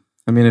 Yeah. So,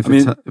 I mean,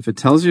 if it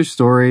tells your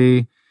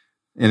story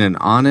in an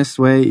honest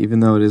way,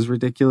 even though it is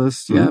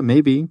ridiculous,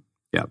 maybe.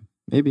 Yeah.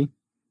 Maybe.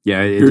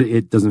 Yeah,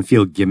 it doesn't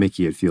feel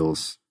gimmicky. It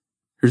feels...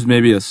 Here's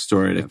maybe a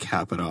story to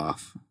cap it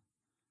off.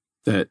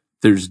 That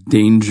there's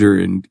danger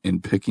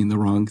in picking the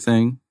wrong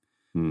thing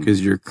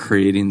because you're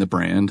creating the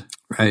brand.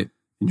 Right.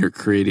 And you're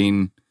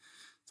creating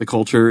the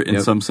culture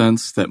in some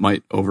sense that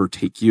might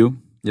overtake you.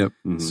 Yep.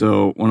 Mm-hmm.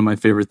 So one of my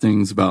favorite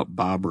things about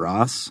Bob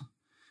Ross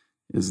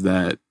is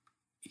that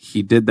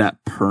he did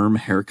that perm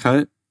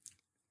haircut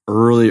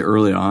early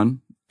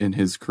on in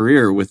his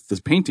career with the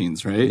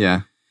paintings, right?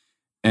 Yeah.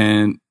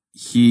 And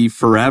he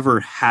forever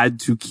had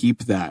to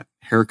keep that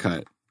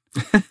haircut.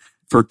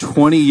 For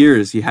 20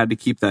 years, he had to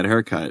keep that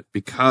haircut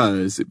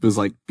because it was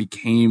like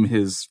became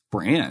his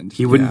brand.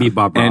 He wouldn't be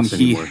Bob Ross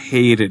anymore. And he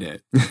hated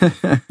it.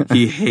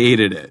 He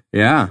hated it.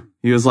 Yeah.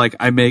 He was like,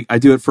 I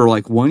do it for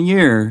like 1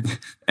 year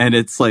and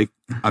it's like,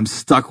 I'm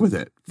stuck with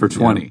it for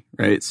 20,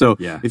 right? So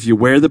if you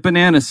wear the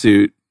banana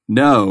suit,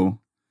 know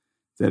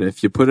that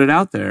if you put it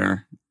out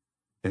there,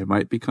 it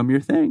might become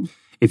your thing.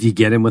 If you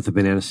get him with the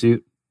banana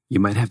suit, you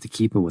might have to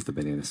keep him with the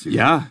banana suit.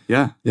 Yeah.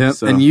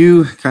 So. And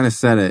you kind of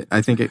said it.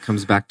 I think it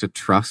comes back to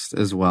trust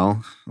as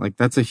well. Like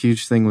that's a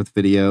huge thing with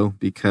video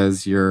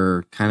because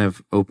you're kind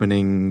of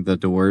opening the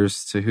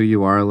doors to who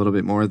you are a little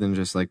bit more than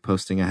just like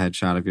posting a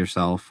headshot of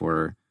yourself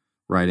or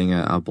writing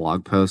a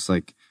blog post.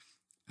 Like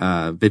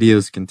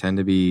videos can tend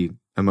to be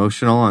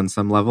emotional on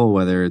some level,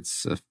 whether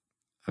it's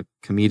a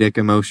comedic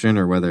emotion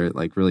or whether it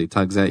like really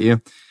tugs at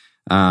you.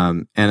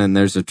 And then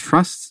there's a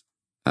trust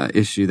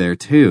issue there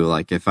too.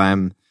 Like if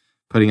I'm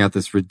putting out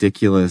this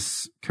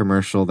ridiculous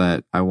commercial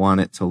that I want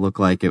it to look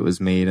like it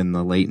was made in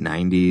the late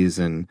 90s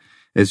and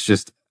it's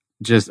just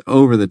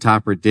over the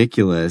top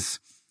ridiculous,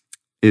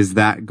 is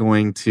that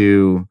going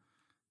to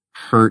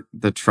hurt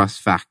the trust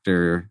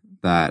factor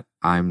that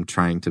I'm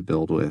trying to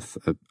build with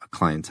a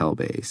clientele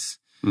base?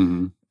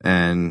 Mm-hmm.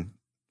 And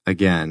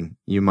again,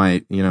 you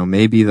might, you know,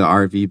 maybe the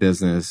RV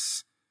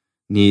business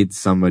needs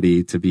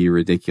somebody to be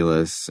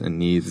ridiculous and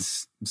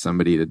needs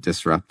somebody to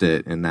disrupt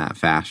it in that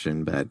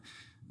fashion, but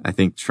I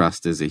think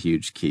trust is a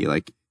huge key.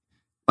 Like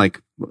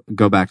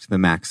go back to the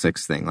Mac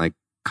 6 thing, like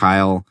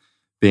Kyle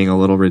being a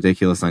little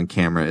ridiculous on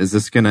camera. Is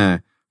this going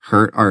to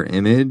hurt our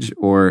image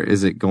or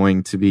is it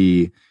going to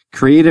be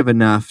creative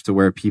enough to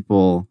where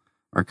people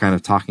are kind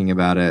of talking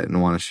about it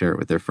and want to share it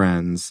with their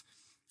friends?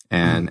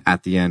 And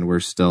at the end,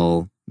 we're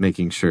still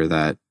making sure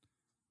that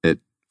it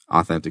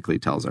authentically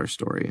tells our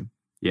story.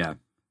 Yeah.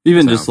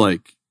 Even just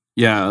like,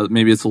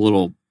 maybe it's a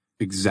little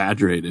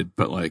exaggerated,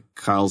 but like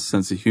Kyle's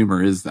sense of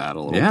humor is that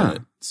a little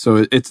bit.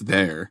 So it's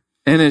there.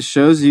 And it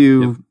shows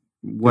you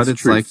what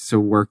it's like to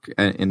work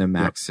in a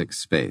Mac 6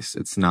 space.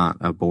 It's not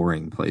a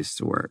boring place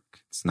to work.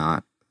 It's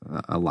not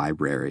a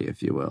library,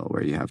 if you will,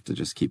 where you have to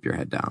just keep your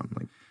head down.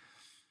 Like,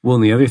 well,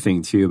 and the other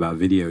thing too about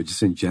video,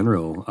 just in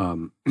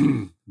general,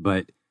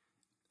 but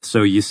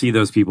So you see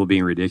those people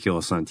being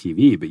ridiculous on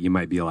TV, but you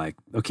might be like,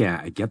 okay,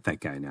 I get that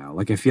guy now.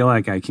 Like, I feel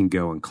like I can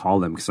go and call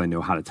them because I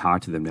know how to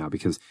talk to them now.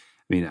 Because,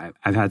 I mean,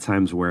 I've had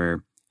times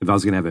where if I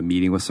was going to have a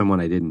meeting with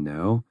someone I didn't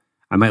know,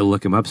 I might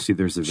look them up, see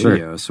there's a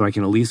video, so I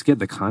can at least get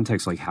the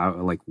context,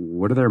 like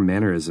what are their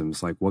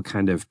mannerisms, like what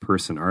kind of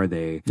person are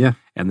they? Yeah,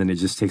 and then it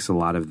just takes a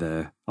lot of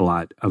the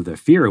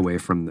fear away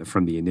from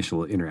the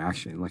initial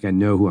interaction. Like, I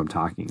know who I'm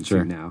talking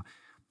to now,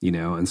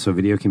 and so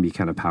video can be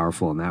kind of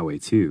powerful in that way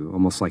too,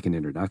 almost like an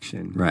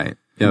introduction. Right.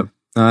 Yep.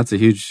 No, that's a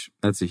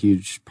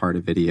huge part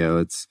of video.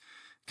 It's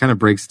kind of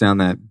breaks down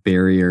that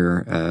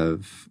barrier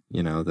of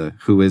the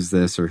who is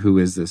this or who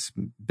is this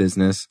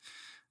business,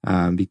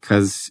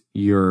 because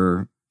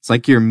it's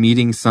like you're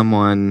meeting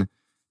someone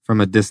from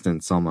a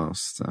distance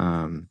almost.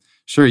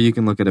 Sure, you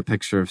can look at a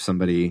picture of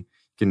somebody, you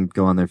can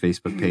go on their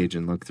Facebook page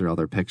and look through all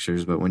their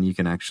pictures, but when you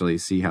can actually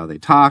see how they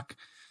talk,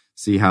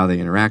 see how they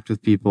interact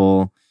with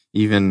people,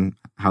 even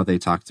how they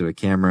talk to a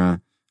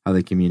camera, how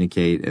they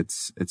communicate,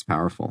 it's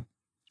powerful.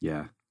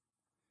 Yeah.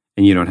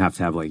 And you don't have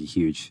to have like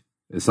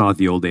it's not like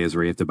the old days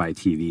where you have to buy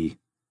TV.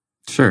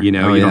 Sure. You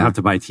don't have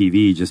to buy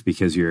TV just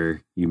because you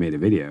made a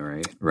video,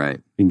 right?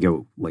 Right. You can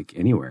go like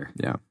anywhere.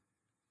 Yeah.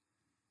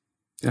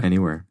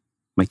 Anywhere.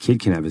 My kid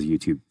can have his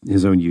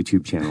own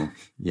YouTube channel.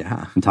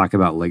 Yeah. And talk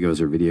about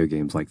Legos or video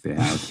games like they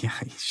have. Yeah,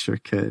 he sure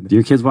could. Do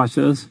your kids watch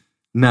those?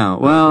 No.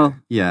 Well,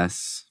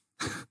 yes.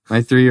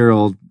 My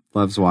 3-year-old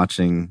loves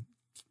watching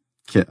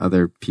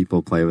other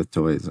people play with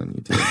toys on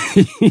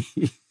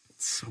YouTube.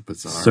 It's so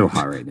bizarre. So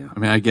hot right now. I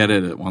mean, I get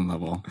it at one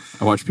level.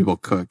 I watch people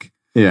cook.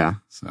 Yeah.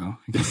 So I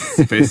guess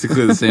it's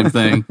basically the same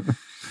thing.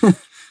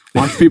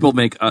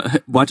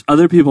 Watch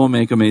other people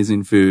make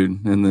amazing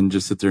food and then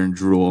just sit there and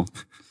drool.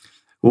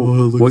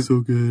 Oh, it looks so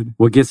good.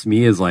 What gets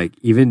me is like,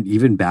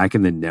 even back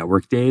in the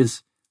network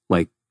days,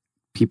 like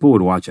people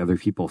would watch other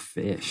people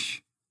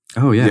fish.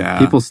 Oh yeah.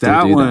 People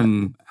still do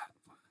that.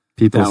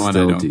 People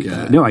still do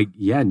that. No,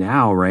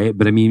 now, right?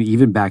 But I mean,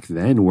 even back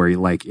then where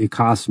like it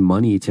costs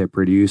money to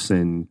produce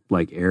and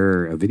like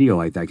air a video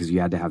like that because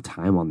you had to have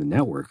time on the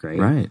network, right?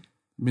 Right. It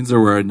means there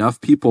were enough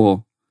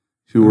people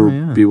who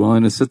would be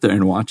willing to sit there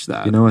and watch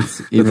that. You know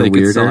what's even they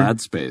weirder? Could sell ad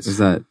space. Is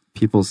that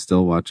people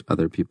still watch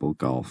other people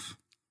golf.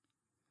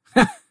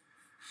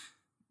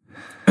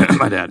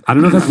 My dad. I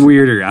don't know if that's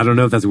weirder. I don't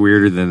know if that's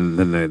weirder than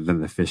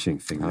the fishing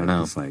thing. I don't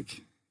know. It's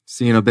like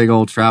seeing a big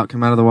old trout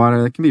come out of the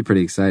water, that can be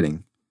pretty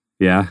exciting.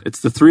 Yeah.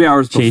 It's the 3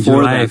 hours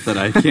before that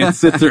I can't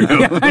sit through.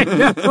 I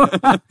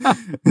know.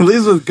 At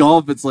least with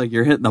golf, it's like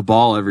you're hitting the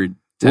ball every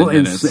 10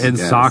 minutes. And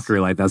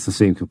soccer, like that's the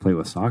same complaint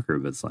with soccer,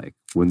 but it's like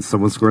when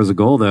someone scores a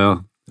goal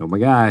though, oh my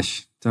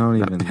gosh.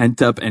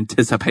 Pent up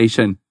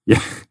anticipation.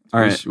 Yeah. All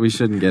right. We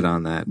shouldn't get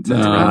on that. No,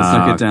 let's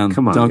not get down.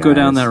 Come on, don't go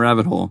down that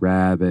rabbit hole.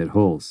 Rabbit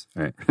holes.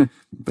 All right.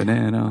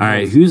 Banana. All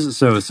right. Who's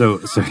so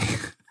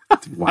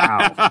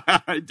wow.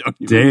 I don't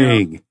even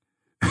Dang. know.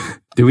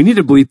 Do we need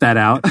to bleep that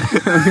out?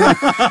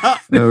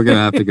 No, we're going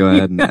to have to go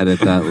ahead and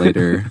edit that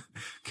later.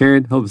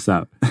 Karen, help us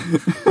out.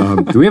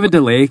 Do we have a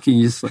delay? Can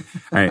you just, all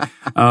right.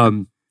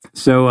 All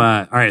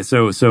right.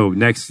 So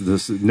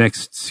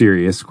next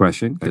serious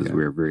question, because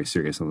we're very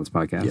serious on this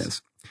podcast.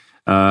 Yes.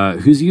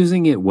 Who's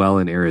using it well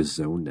in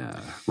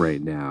Arizona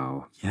right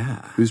now?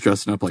 Yeah. Who's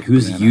dressing up like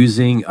who's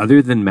using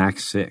other than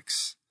Max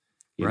 6?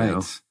 Right.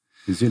 Know?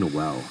 Who's doing it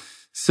well?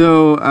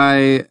 So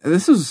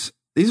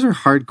these are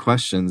hard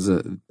questions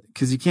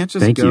because you can't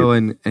just go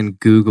and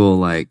Google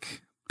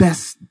like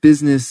best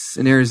business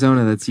in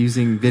Arizona that's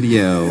using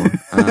video.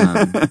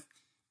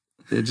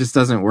 It just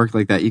doesn't work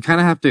like that. You kind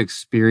of have to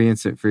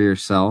experience it for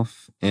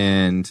yourself.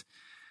 And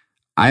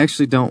I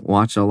actually don't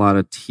watch a lot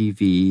of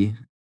TV.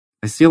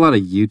 I see a lot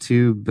of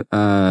YouTube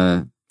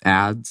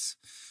ads,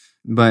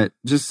 but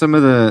just some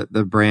of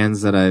the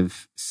brands that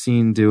I've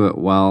seen do it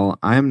well.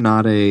 I'm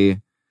not a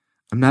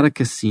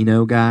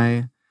casino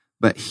guy,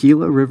 but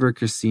Gila River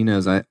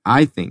Casinos,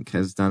 I think,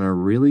 has done a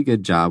really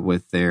good job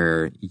with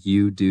their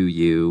You Do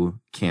You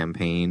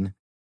campaign.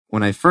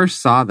 When I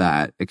first saw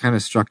that, it kind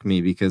of struck me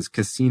because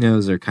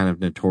casinos are kind of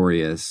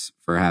notorious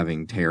for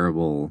having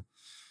terrible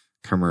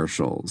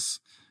commercials.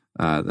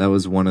 That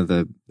was one of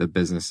the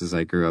businesses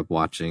I grew up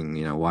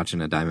watching,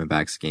 watching a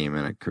Diamondbacks game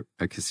and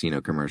a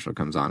casino commercial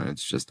comes on and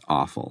it's just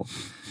awful.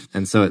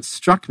 And so it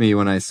struck me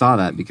when I saw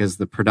that because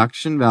the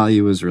production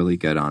value was really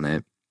good on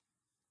it.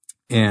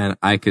 And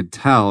I could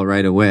tell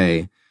right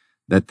away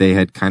that they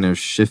had kind of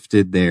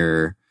shifted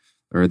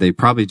or they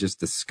probably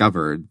just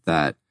discovered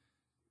that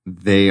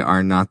they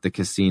are not the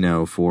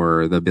casino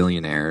for the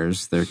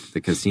billionaires. They're the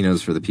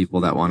casinos for the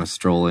people that want to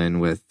stroll in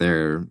with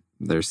their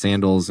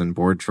sandals and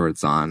board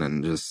shorts on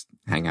and just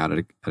hang out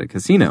at a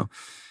casino.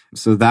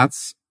 So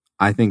that's,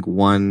 I think,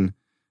 one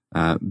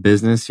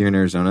business here in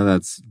Arizona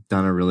that's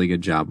done a really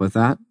good job with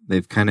that.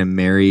 They've kind of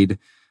married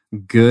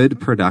good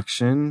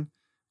production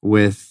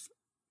with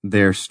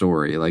their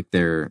story, like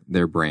their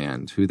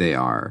brand, who they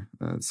are.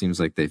 It seems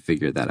like they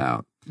figured that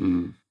out.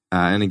 Mm.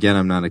 And again,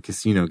 I'm not a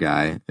casino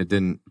guy. It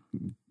didn't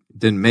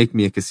make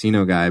me a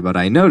casino guy, but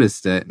I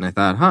noticed it and I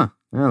thought,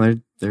 well,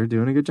 they're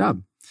doing a good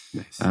job.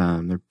 Nice.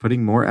 They're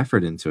putting more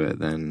effort into it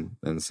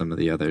than some of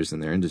the others in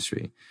their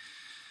industry.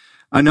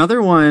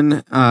 Another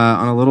one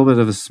on a little bit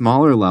of a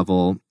smaller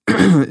level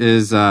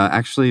is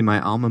actually my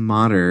alma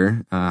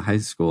mater high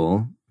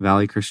school,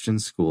 Valley Christian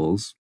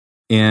Schools.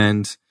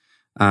 And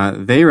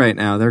they right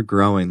now, they're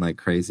growing like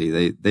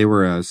crazy. They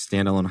were a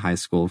standalone high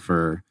school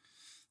for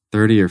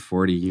 30 or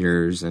 40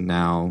 years. And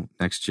now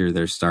next year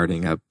they're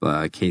starting up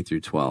K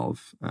through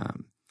 12.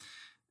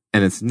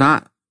 And it's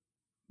not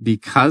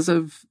because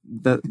of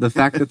the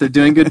fact that they're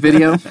doing good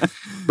video,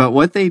 but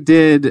what they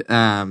did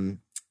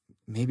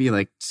maybe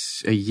like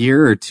a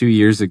year or 2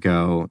 years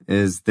ago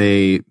is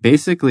they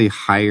basically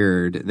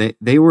hired,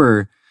 they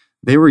were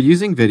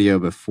using video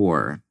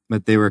before,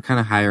 but they were kind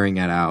of hiring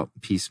it out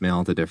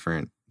piecemeal to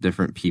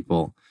different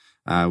people.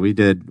 We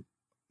did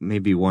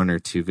maybe 1 or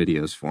 2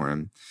 videos for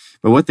them.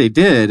 But what they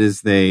did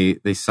is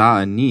they saw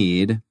a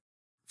need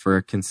for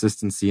a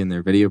consistency in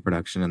their video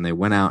production, and they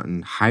went out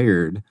and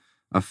hired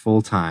a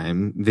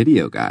full-time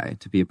video guy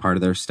to be a part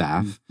of their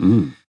staff.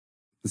 Mm.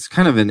 It's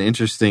kind of an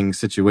interesting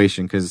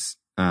situation because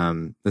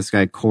this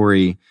guy,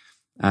 Corey,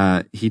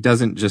 he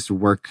doesn't just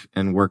work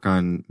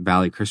on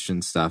Valley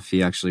Christian stuff.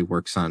 He actually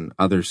works on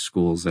other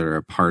schools that are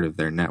a part of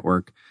their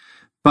network.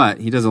 But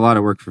he does a lot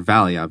of work for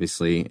Valley,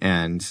 obviously.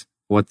 And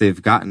what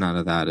they've gotten out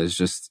of that is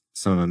just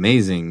some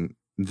amazing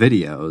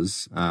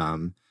videos,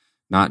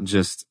 not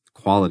just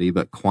quality,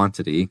 but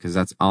quantity, because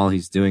that's all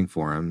he's doing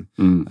for him.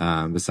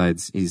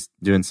 Besides, he's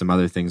doing some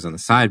other things on the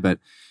side, but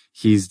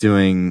he's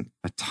doing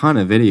a ton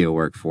of video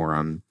work for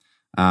him.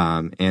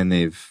 And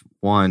they've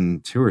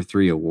won 2 or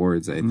 3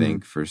 awards, I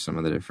think, for some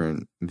of the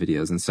different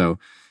videos. And so,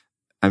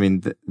 I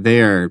mean,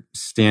 they are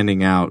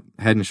standing out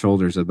head and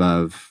shoulders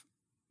above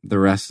the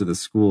rest of the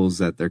schools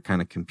that they're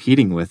kind of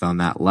competing with on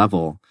that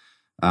level.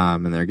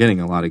 And they're getting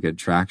a lot of good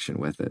traction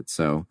with it.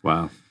 So,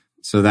 wow.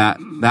 So that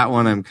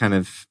one, I'm kind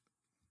of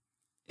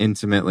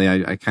intimately,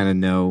 I kind of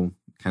know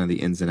kind of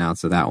the ins and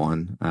outs of that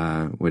one,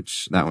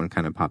 which that one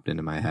kind of popped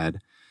into my head.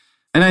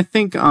 And I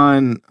think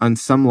on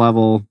some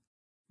level,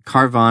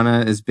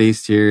 Carvana is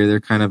based here. They're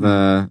kind of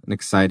an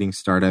exciting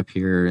startup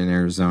here in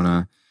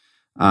Arizona.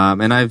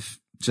 And I've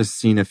just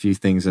seen a few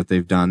things that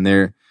they've done.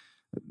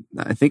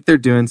 I think they're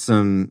doing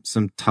some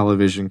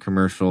television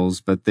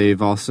commercials, but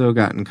they've also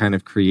gotten kind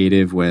of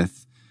creative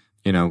with,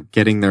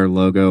 getting their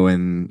logo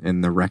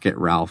in the Wreck-It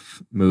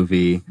Ralph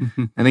movie.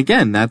 And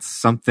again, that's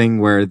something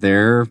where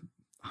they're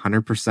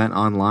 100%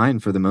 online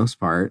for the most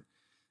part.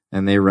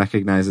 And they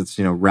recognize it's,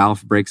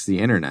 Ralph breaks the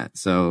internet.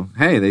 So,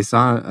 hey, they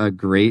saw a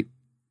great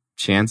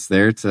chance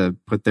there to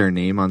put their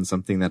name on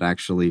something that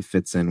actually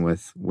fits in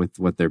with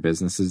what their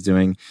business is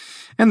doing.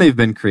 And they've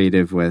been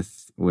creative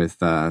with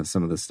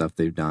some of the stuff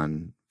they've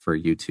done for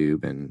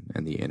YouTube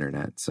and the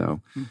internet.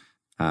 So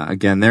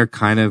again, they're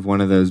kind of one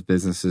of those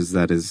businesses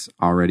that is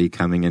already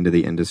coming into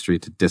the industry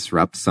to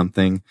disrupt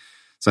something.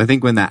 So I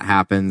think when that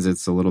happens,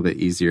 it's a little bit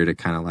easier to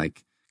kind of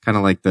like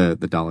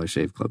the Dollar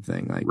Shave Club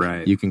thing. Like,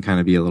 right. You can kind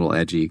of be a little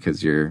edgy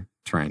because you're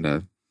trying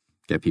to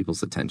get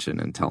people's attention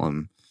and tell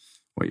them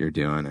what you're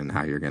doing and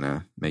how you're going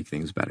to make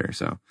things better.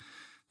 So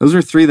those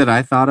are 3 that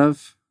I thought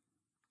of.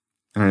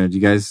 I don't know. What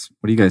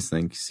do you guys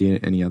think? See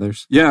any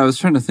others? Yeah, I was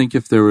trying to think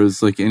if there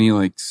was like any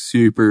like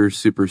super,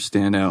 super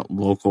standout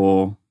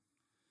local,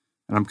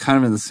 and I'm kind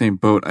of in the same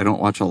boat. I don't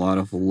watch a lot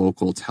of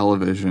local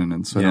television,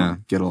 and so I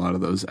don't get a lot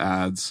of those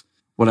ads.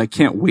 What I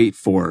can't wait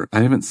for, I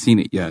haven't seen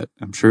it yet.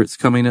 I'm sure it's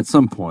coming at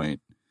some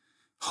point.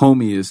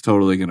 Homie is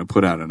totally going to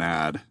put out an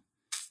ad,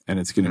 and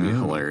it's going to be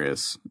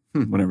hilarious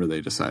whenever they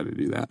decide to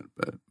do that.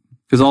 But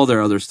because all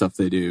their other stuff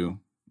they do,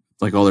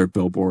 like all their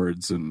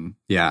billboards and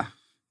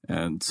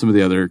some of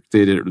the other,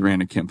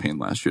 ran a campaign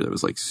last year that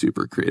was like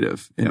super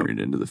creative, entered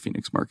into the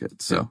Phoenix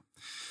market. So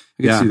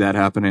I can see that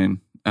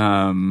happening.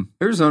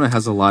 Arizona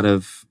has a lot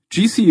of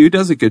GCU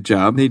does a good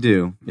job. They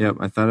do. Yep.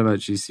 I thought about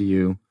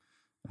GCU.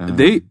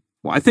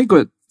 I think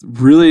what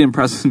really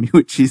impresses me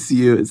with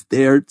GCU is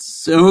they're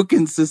so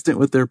consistent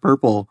with their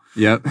purple.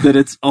 Yep. That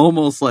it's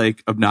almost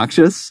like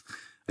obnoxious.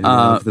 I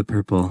love the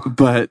purple.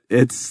 But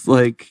it's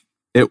like,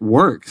 it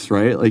works,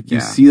 right? Like you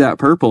see that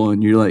purple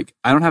and you're like,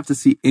 I don't have to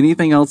see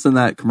anything else in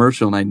that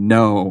commercial. And I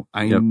know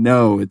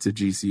it's a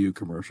GCU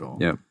commercial.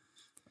 Yep.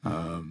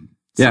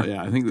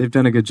 I think they've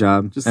done a good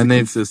job. Just the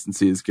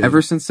consistency is good.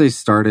 Ever since they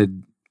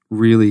started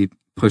really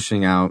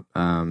pushing out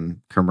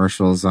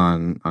commercials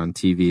on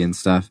TV and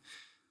stuff,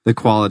 the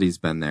quality's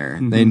been there.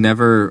 Mm-hmm. They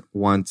never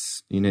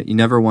once, you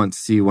never once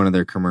see one of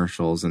their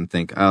commercials and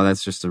think, oh,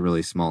 that's just a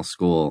really small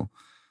school.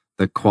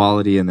 The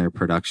quality in their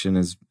production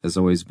has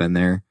always been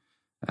there.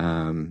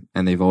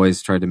 And they've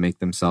always tried to make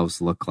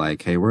themselves look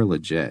like, hey, we're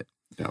legit.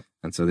 Yep.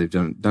 And so they've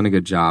done a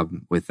good job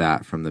with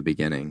that from the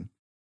beginning.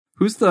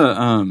 Who's the,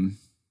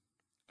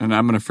 and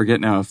I'm going to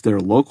forget now if they're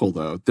local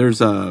though.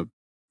 There's a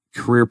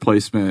career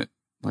placement,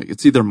 like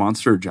it's either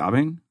Monster or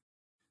Jobbing.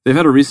 They've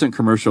had a recent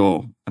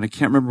commercial, and I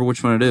can't remember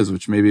which one it is,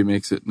 which maybe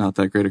makes it not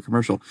that great a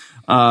commercial,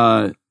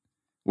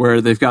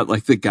 where they've got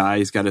like the guy,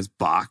 he's got his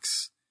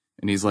box,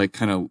 and he's like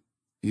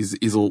he's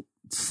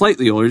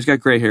slightly older. He's got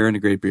gray hair and a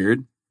gray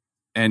beard.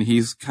 and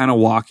he's kind of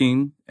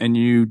walking, and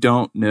you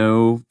don't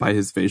know by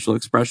his facial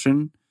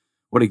expression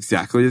what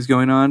exactly is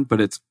going on,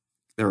 but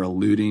they're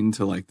alluding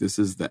to like, this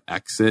is the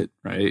exit,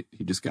 right?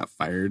 He just got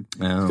fired.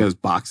 He's got his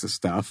box of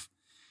stuff.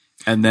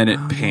 And then it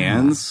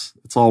pans.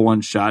 Yeah. It's all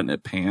one shot and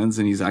it pans,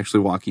 and he's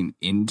actually walking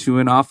into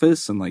an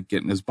office and like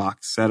getting his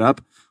box set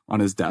up on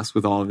his desk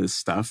with all of his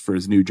stuff for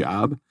his new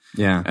job.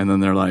 Yeah. And then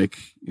they're like,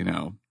 you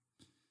know,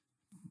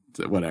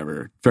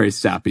 whatever, very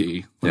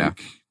sappy,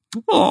 like,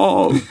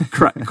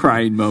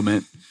 crying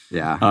moment.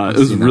 Yeah. It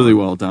was really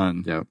well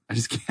done. Yep. I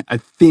just can't, I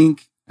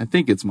think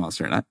it's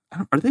Monster. And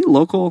are they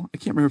local? I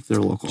can't remember if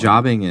they're local.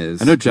 Jobbing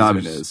is. I know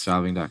Jobbing is.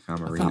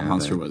 Jobbing.com arena. I thought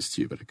Monster was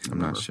too, but I couldn't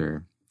remember. I'm not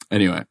sure.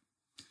 Anyway,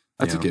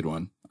 that's a good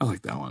one. I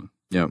like that one.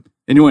 Yep.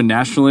 Anyone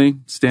nationally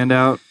stand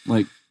out?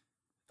 Like,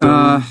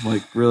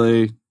 like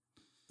really?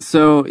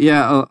 So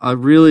yeah, a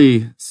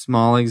really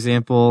small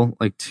example.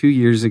 Like 2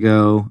 years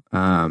ago,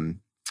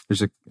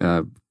 there's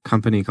a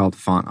company called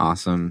Font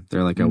Awesome.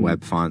 They're like a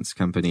web fonts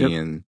company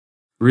and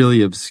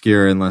really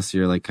obscure unless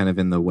you're like kind of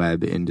in the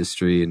web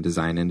industry and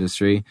design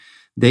industry.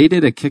 They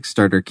did a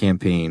Kickstarter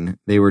campaign.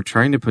 They were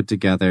trying to put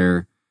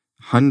together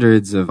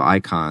hundreds of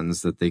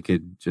icons that they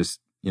could just,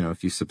 you know,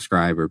 if you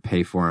subscribe or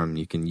pay for them,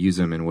 you can use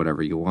them in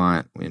whatever you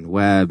want, in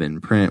web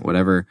and print,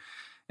 whatever.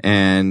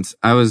 And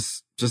I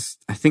was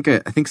just, I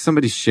think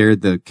somebody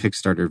shared the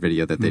Kickstarter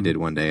video that they did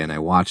one day, and I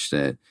watched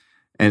it,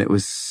 and it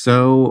was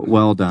so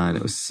well done.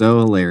 It was so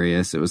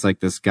hilarious. It was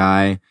like this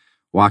guy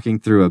walking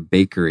through a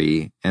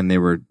bakery, and they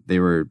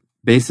were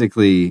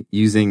basically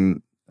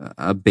using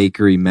a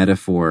bakery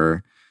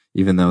metaphor,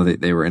 even though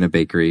they were in a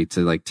bakery,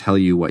 to like tell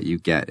you what you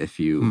get if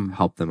you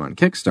help them on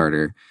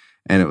Kickstarter.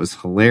 And it was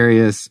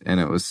hilarious, and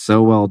it was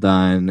so well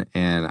done.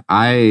 And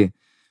I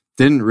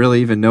didn't really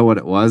even know what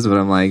it was, but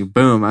I'm like,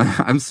 boom,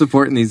 I'm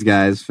supporting these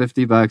guys,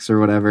 $50 or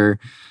whatever.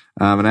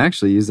 And I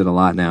actually use it a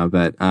lot now,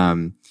 but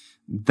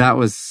that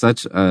was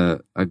such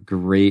a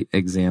great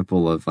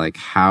example of like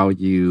how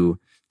you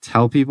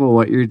tell people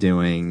what you're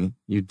doing.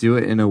 You do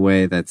it in a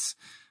way that's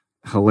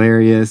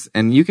hilarious,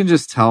 and you can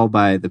just tell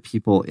by the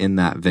people in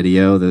that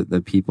video,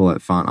 the people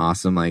at Font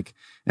Awesome, like,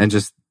 and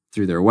just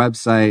through their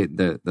website,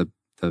 the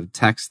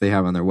text they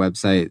have on their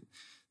website,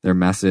 their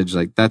message,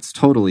 like that's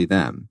totally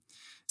them.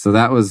 So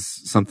that was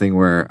something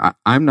where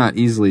I'm not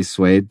easily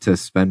swayed to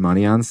spend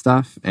money on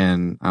stuff.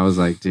 And I was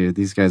like, dude,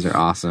 these guys are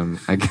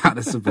awesome. I got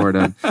to support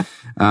them.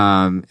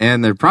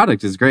 And their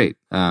product is great.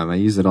 I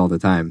use it all the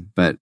time.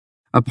 But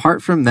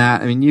apart from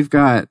that, I mean, you've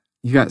got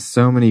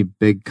so many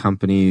big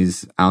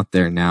companies out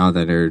there now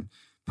that are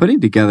putting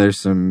together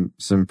some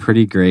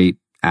pretty great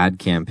ad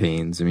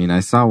campaigns. I mean, I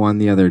saw one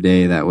the other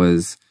day that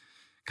was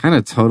kind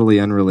of totally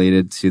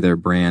unrelated to their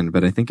brand,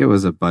 but I think it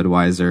was a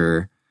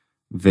Budweiser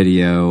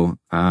video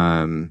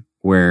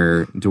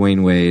where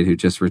Dwayne Wade, who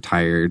just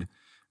retired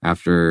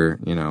after,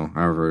 you know,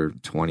 however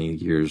 20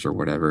 years or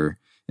whatever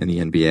in the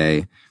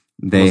NBA,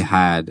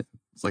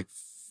 it's like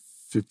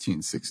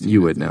 15, 16.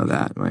 You would know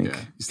that, Mike. Yeah,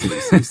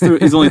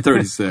 he's only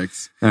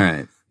 36. All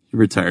right. He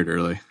retired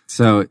early.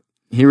 So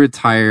he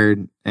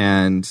retired,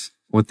 and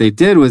what they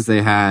did was they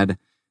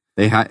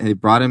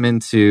brought him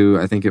into,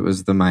 I think it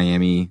was the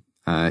Miami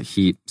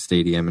Heat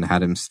stadium, and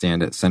had him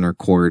stand at center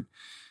court,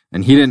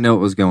 and he didn't know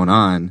what was going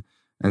on.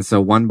 And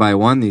so one by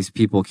one, these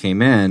people came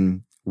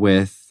in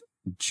with,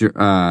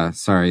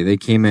 they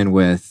came in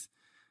with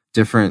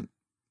different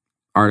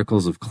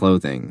articles of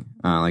clothing.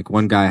 Like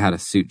one guy had a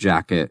suit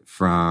jacket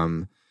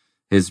from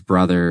his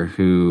brother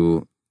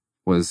who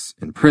was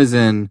in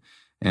prison,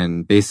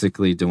 and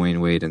basically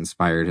Dwayne Wade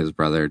inspired his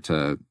brother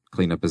to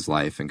clean up his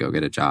life and go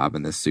get a job.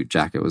 And this suit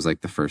jacket was like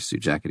the first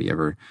suit jacket he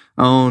ever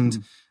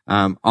owned.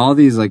 All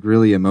these like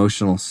really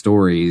emotional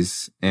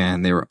stories,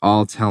 and they were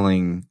all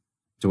telling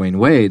Dwayne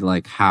Wade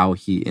like how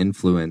he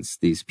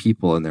influenced these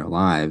people in their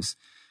lives.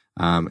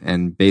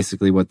 And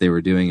basically what they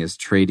were doing is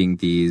trading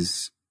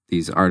these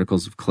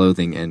articles of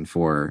clothing in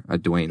for a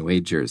Dwayne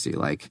Wade jersey.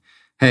 Like,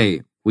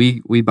 hey,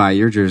 we buy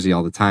your jersey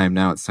all the time.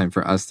 Now it's time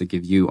for us to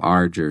give you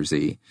our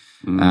jersey.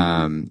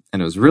 And it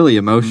was really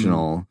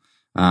emotional.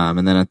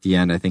 And then at the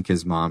end, I think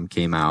his mom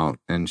came out,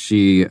 and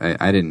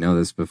I didn't know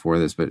this before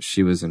this, but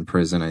she was in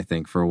prison, I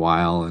think, for a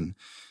while, and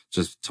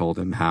just told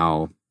him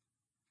how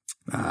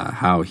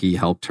he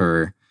helped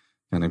her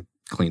kind of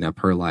clean up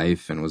her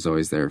life and was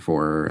always there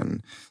for her.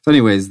 And so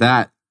anyways,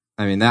 that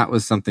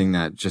was something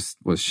that just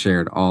was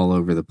shared all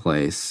over the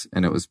place.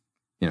 And it was,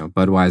 you know,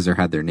 Budweiser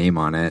had their name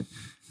on it.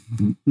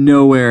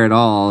 Nowhere at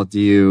all do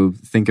you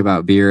think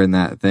about beer in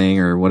that thing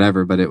or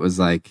whatever, but it was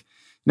like,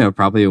 you know,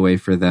 probably a way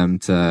for them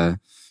to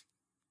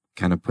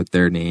kind of put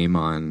their name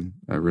on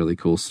a really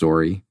cool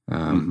story.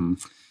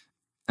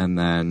 And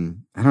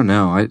then, I don't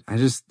know,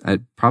 I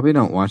probably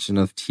don't watch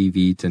enough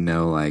TV to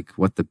know like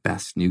what the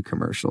best new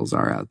commercials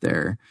are out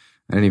there.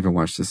 I didn't even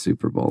watch the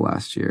Super Bowl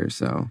last year.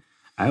 So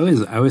I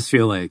always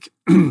feel like,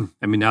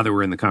 I mean, now that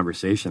we're in the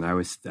conversation, I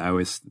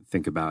always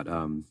think about,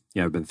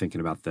 I've been thinking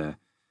about the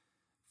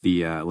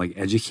like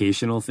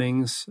educational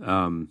things,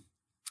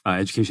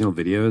 educational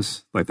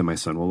videos like that my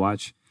son will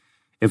watch.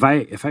 If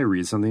I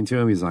read something to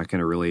him, he's not going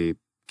to really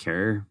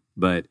care.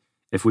 But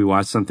if we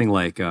watch something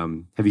like,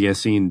 have you guys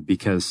seen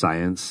Because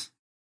Science?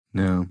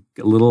 No.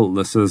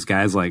 So this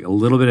guy's like a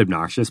little bit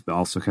obnoxious, but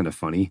also kind of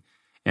funny.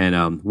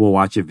 And we'll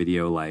watch a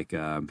video like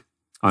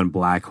on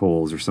black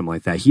holes or something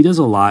like that. He does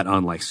a lot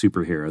on like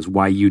superheroes,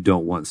 why you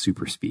don't want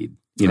super speed,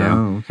 you know?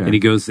 Oh, okay. And he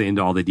goes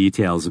into all the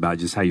details about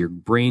just how your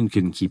brain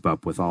can keep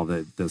up with all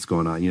that's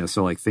going on, you know?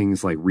 So like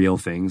things like real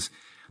things.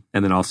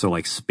 And then also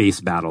like space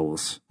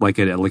battles, like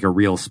a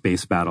real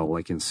space battle,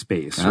 like in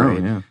space,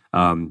 right? Yeah.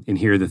 And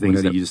here are the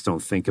things that you just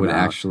don't think would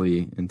about.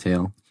 actually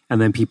entail.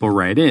 And then people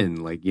write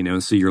in, like, you know,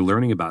 so you're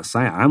learning about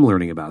science. I'm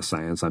learning about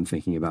science. I'm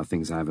thinking about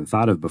things I haven't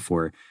thought of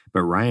before.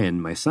 But Ryan,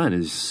 my son,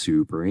 is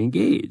super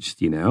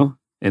engaged, you know?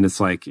 And it's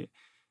like,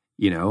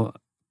 you know,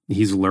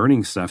 he's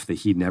learning stuff that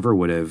he never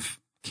would have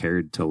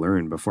cared to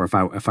learn before. If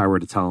I were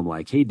to tell him,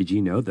 like, hey, did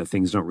you know that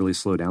things don't really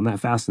slow down that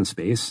fast in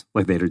space?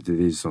 Like, they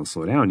just don't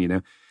slow down, you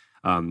know?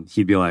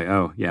 He'd be like,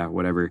 oh, yeah,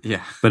 whatever.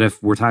 Yeah. But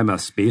if we're talking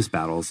about space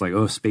battles, like,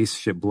 oh,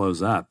 spaceship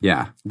blows up.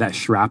 Yeah. That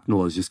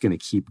shrapnel is just going to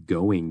keep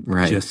going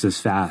just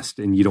as fast.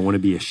 And you don't want to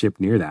be a ship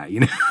near that,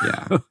 you know?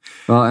 Yeah.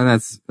 Well, and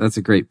that's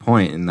a great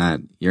point in that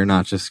you're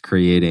not just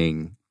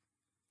creating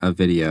a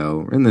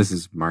video, and this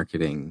is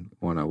marketing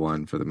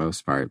 101 for the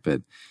most part,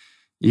 but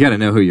you got to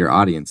know who your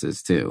audience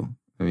is too.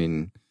 I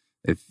mean,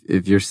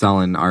 if you're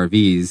selling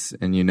RVs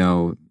and you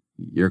know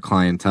your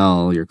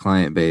clientele, your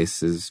client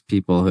base is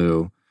people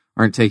who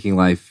aren't taking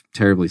life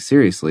terribly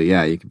seriously,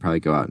 yeah, you can probably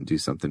go out and do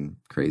something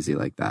crazy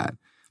like that.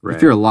 Right.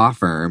 If you're a law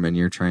firm and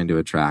you're trying to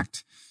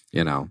attract,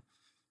 you know,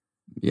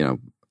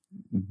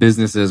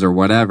 businesses or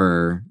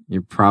whatever,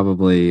 you're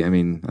probably, I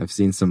mean, I've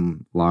seen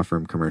some law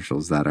firm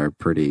commercials that are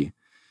pretty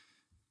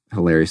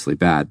hilariously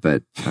bad,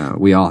 but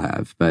we all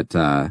have. But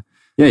yeah,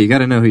 you got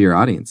to know who your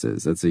audience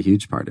is. That's a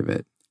huge part of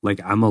it. Like,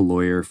 I'm a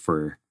lawyer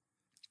for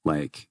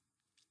like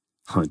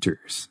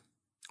hunters.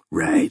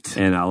 Right.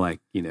 And I'll like,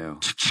 you know,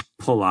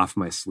 pull off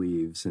my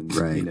sleeves and,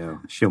 you know,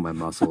 show my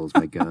muscles,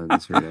 my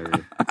guns or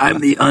whatever. I'm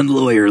the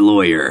unlawyer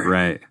lawyer.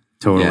 Right.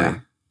 Totally. Yeah.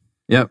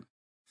 Yep.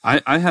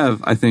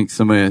 I think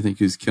somebody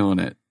who's killing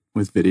it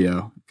with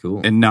video.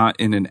 Cool. And not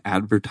in an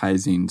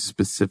advertising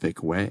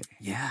specific way.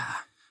 Yeah.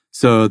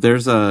 So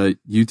there's a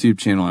YouTube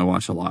channel I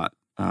watch a lot.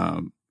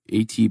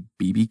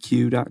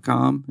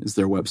 atbbq.com is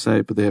their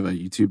website, but they have a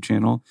YouTube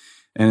channel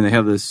and they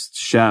have this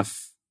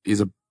chef.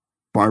 He's a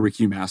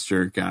barbecue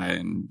master guy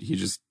and he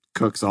just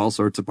cooks all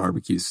sorts of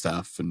barbecue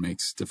stuff and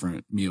makes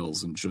different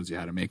meals and shows you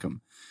how to make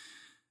them.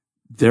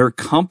 Their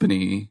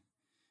company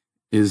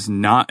is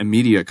not a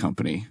media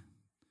company,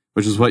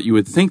 which is what you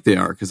would think they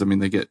are. Because I mean,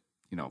 they get,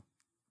 you know,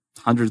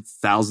 hundreds,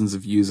 thousands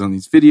of views on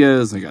these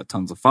videos. They got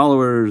tons of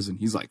followers and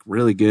he's like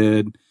really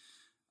good.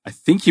 I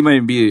think he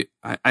might be,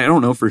 I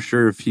don't know for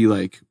sure if he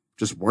like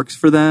just works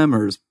for them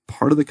or is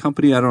part of the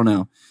company. I don't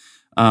know.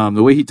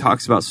 The way he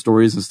talks about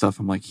stories and stuff,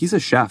 I'm like, he's a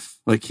chef.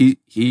 Like he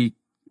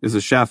is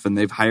a chef and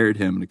they've hired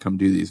him to come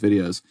do these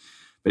videos.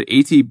 But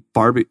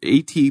atbbq.com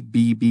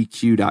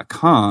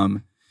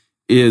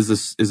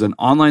is an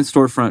online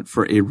storefront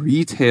for a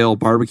retail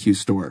barbecue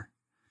store.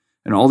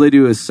 And all they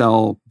do is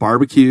sell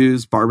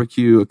barbecues,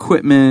 barbecue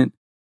equipment,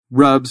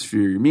 rubs for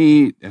your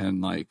meat,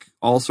 and like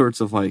all sorts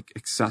of like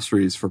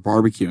accessories for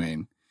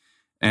barbecuing.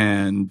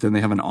 And then they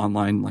have an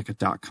online, like a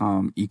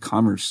 .com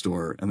e-commerce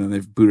store. And then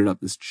they've booted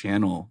up this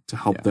channel to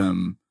help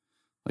them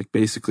like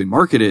basically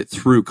market it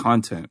through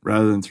content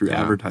rather than through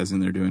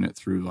advertising. They're doing it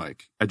through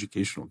like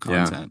educational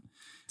content.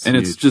 And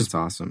it's just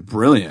awesome.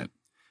 Brilliant.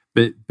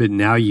 But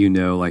now, you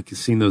know, like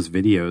seeing those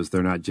videos,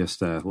 they're not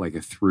just like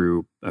a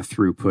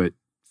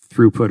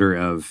throughputer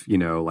of, you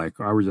know, like,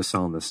 oh, we're just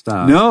selling this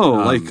stuff. No,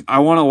 like I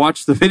want to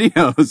watch the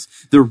videos.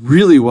 They're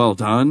really well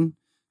done,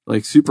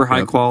 like super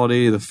high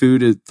quality. The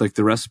food is like,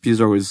 the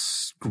recipes are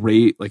always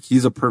great. Like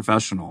he's a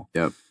professional.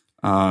 Yep.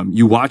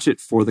 You watch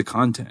it for the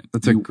content.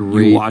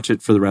 You watch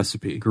it for the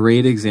recipe.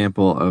 Great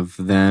example of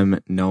them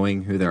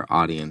knowing who their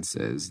audience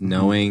is,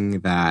 knowing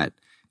that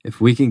if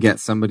we can get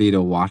somebody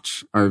to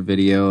watch our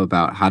video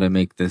about how to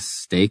make this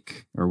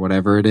steak or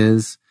whatever it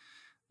is,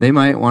 they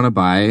might want to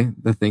buy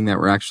the thing that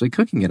we're actually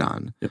cooking it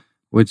on,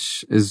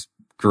 which is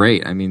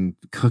great. I mean,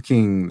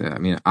 cooking, I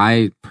mean,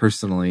 I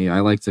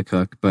like to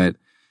cook, but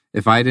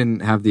if I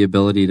didn't have the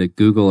ability to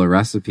Google a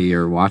recipe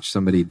or watch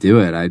somebody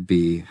do it, I'd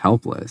be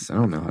helpless. I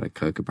don't know how to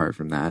cook apart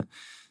from that.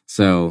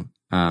 So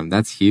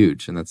that's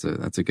huge. And that's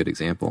a good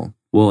example.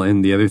 Well,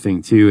 and the other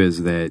thing too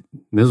is that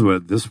this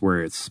is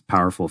where it's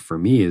powerful for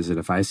me is that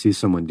if I see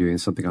someone doing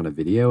something on a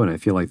video and I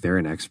feel like they're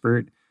an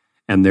expert,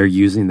 and they're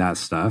using that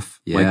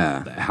stuff.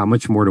 Yeah. Like, how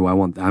much more do I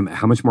want?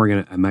 How much more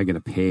am I going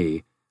to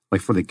pay,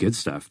 like, for the good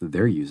stuff that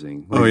they're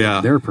using?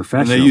 Like, they're a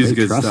professional. And they use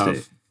good stuff.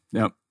 It.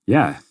 Yep.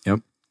 Yeah. Yep.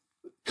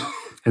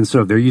 And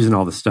so if they're using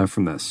all the stuff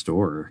from that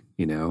store,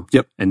 you know.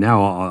 Yep. And now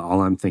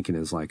all I'm thinking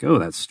is like, oh,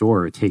 that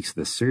store takes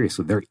this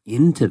seriously. They're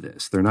into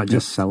this. They're not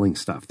just selling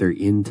stuff. They're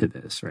into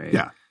this, right?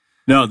 Yeah.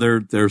 No,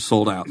 they're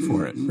sold out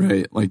for it,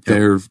 right? Like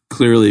they're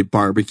clearly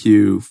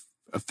barbecue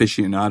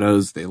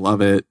aficionados. They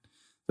love it.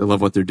 They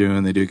love what they're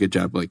doing. They do a good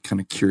job, like kind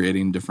of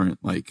curating different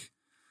like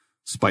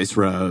spice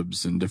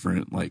rubs and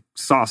different like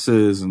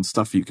sauces and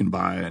stuff you can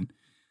buy. And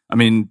I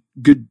mean,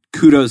 good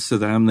kudos to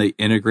them. They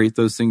integrate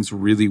those things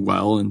really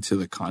well into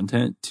the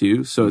content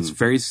too. So it's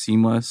very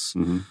seamless.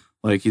 Mm-hmm.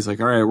 Like he's like,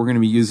 all right, we're going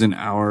to be using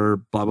our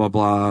blah, blah,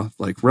 blah,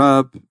 like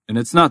rub. And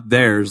it's not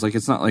theirs. Like,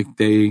 it's not like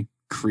they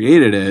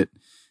created it.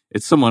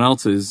 It's someone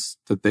else's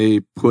that they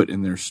put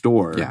in their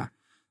store. Yeah.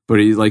 But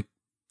he like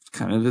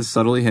kind of is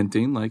subtly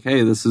hinting like,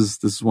 hey, this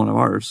is one of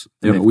ours.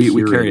 You know,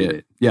 we carry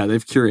it. Yeah.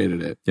 They've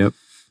curated it. Yep.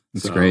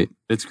 It's great.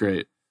 It's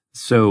great.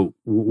 So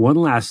one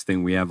last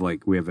thing, we have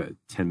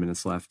 10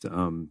 minutes left.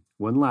 One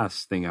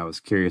last thing I was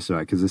curious about,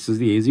 because this is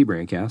the AZ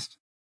Brandcast.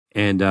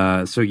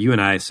 And so you and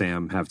I,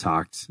 Sam, have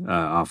talked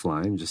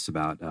offline just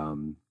about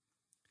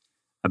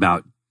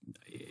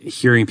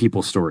hearing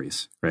people's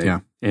stories, right? Yeah.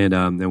 And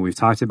then we've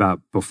talked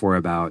about before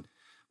about,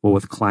 well,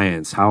 with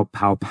clients, how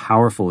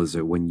powerful is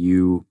it when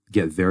you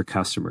get their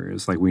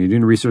customers? Like when you're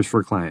doing research for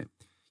a client,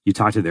 you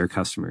talk to their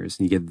customers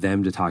and you get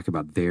them to talk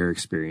about their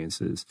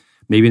experiences.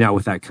 Maybe not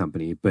with that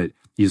company, but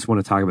you just want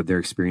to talk about their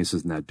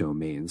experiences in that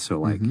domain. So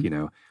like, you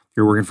know, if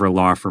you're working for a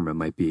law firm, it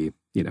might be,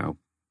 you know,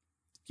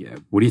 yeah,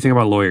 what do you think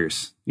about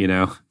lawyers? You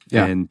know,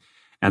 Yeah. and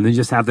then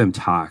just have them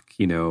talk,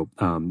 you know,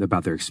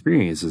 about their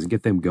experiences and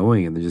get them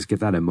going, and then just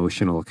get that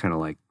emotional kind of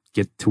like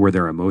get to where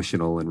they're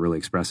emotional and really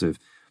expressive,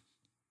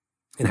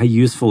 and how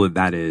useful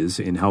that is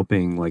in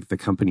helping like the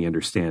company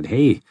understand,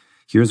 hey,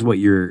 here's what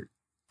your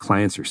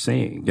clients are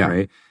saying,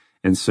 right?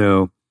 And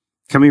so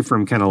coming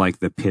from kind of like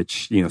the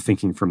pitch, you know,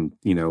 thinking from,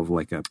 you know,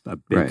 like a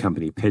big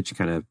company pitch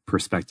kind of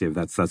perspective,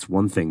 that's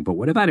one thing. But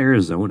what about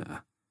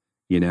Arizona?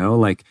 You know,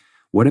 like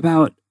what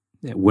about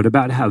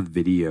how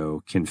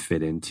video can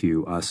fit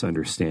into us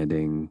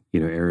understanding,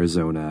 you know,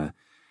 Arizona,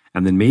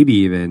 and then maybe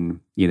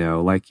even, you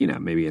know, like, you know,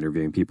 maybe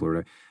interviewing people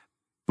or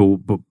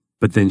whatever,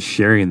 but then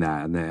sharing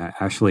that and then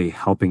actually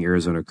helping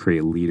Arizona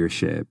create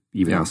leadership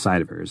even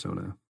outside of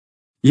Arizona.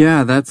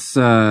 Yeah, that's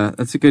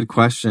a good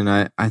question.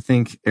 I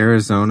think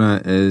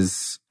Arizona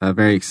is a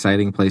very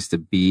exciting place to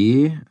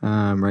be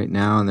right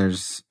now, and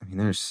there's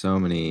so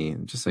many,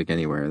 just like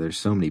anywhere, there's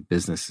so many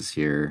businesses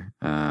here.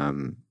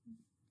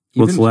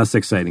 Well, it's less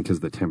exciting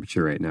because the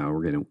temperature right now,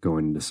 we're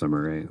going into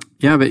summer, right?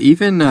 Yeah, but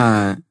even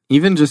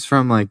just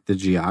from like the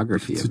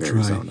geography of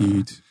Arizona, dry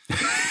heat.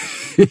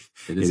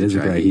 It is a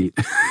dry heat.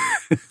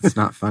 It's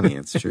not funny.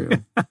 It's true.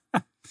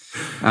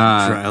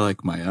 Dry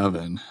like my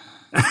oven.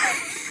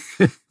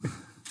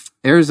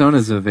 Arizona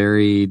is a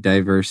very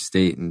diverse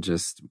state in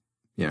just,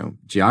 you know,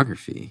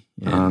 geography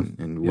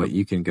and what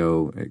you can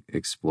go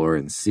explore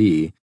and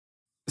see.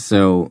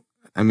 So,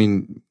 I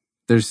mean,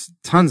 there's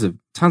tons of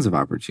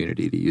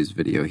opportunity to use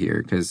video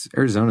here because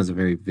Arizona is a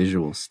very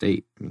visual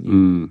state. I mean,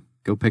 you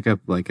go pick up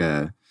like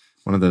one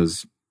of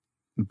those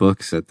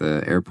books at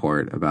the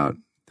airport about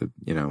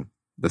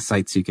the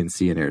sights you can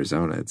see in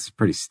Arizona. It's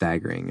pretty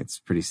staggering. It's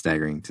pretty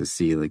staggering to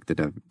see like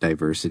the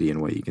diversity in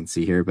what you can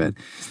see here. But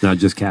it's not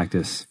just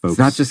cactus, folks. It's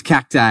not just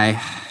cacti.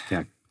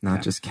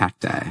 Just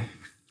cacti.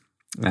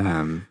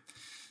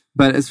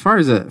 But as far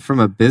as from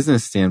a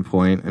business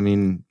standpoint, I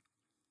mean,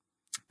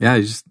 yeah,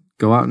 you just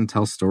go out and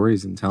tell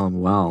stories and tell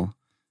them well.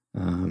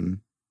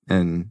 And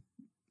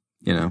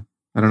you know,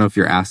 I don't know if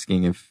you're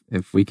asking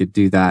if we could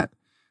do that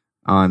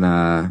on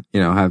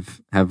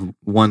have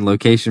one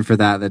location for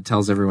that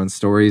tells everyone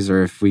stories,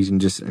 or if we can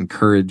just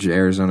encourage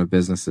Arizona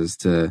businesses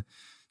to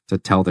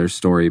tell their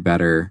story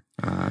better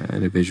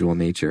in a visual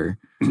nature.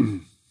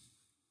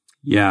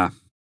 Yeah.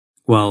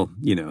 Well,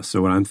 you know,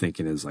 so what I'm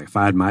thinking is like, if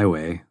I had my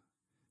way,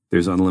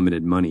 there's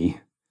unlimited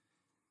money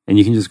and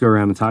you can just go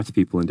around and talk to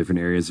people in different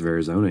areas of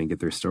Arizona and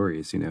get their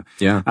stories, you know?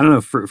 Yeah. I don't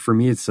know. For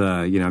me, it's,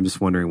 you know, I'm just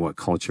wondering what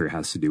culture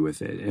has to do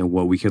with it and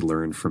what we could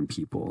learn from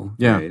people.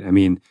 Yeah. Right? I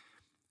mean,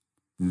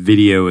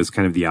 video is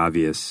kind of the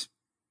obvious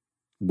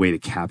way to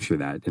capture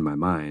that in my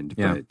mind.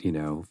 Yeah. But, you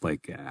know,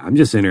 like I'm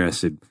just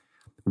interested,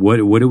 what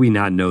do we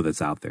not know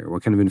that's out there?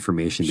 What kind of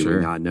information do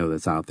we not know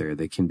that's out there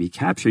that can be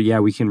captured? Yeah,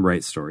 we can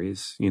write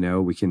stories, you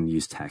know, we can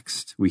use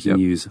text, we can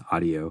use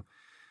audio,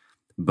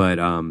 but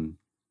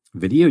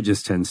video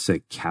just tends to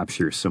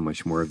capture so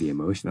much more of the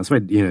emotion. That's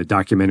why, you know,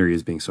 documentary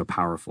is being so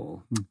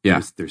powerful.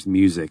 Yeah. There's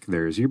music,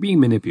 you're being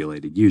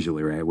manipulated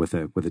usually, right? With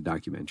a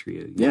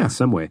documentary in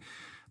some way.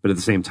 But at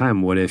the same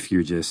time, what if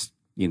you're just,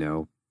 you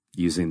know,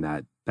 using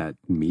that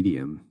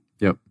medium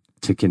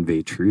to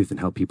convey truth and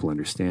help people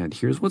understand,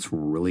 here's what's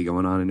really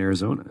going on in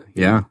Arizona.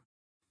 Yeah.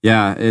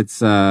 Yeah.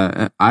 It's,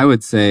 I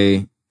would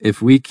say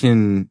if we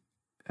can,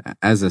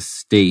 as a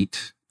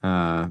state,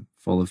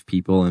 full of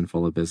people and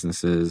full of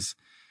businesses,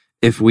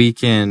 if we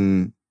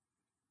can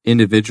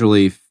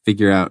individually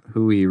figure out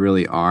who we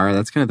really are,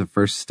 that's kind of the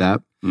first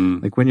step.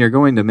 Like when you're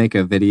going to make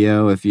a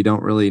video, if you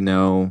don't really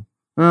know,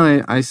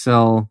 well, I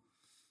sell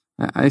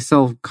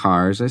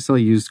cars. I sell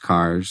used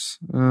cars.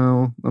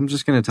 Oh, I'm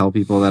just going to tell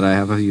people that I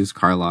have a used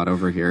car lot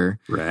over here.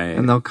 Right.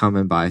 And they'll come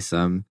and buy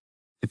some.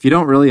 If you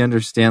don't really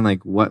understand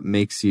like what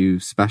makes you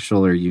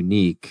special or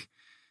unique,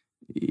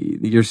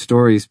 your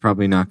story is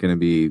probably not going to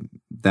be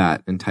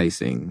that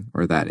enticing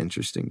or that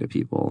interesting to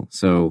people.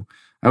 So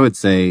I would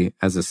say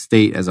as a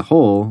state as a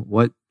whole,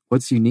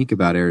 what's unique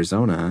about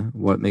Arizona?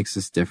 What makes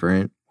us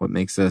different? What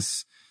makes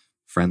us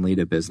friendly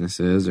to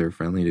businesses or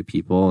friendly to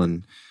people.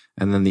 And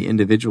then the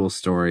individual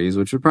stories,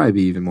 which would probably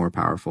be even more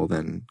powerful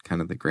than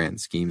kind of the grand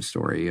scheme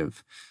story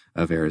of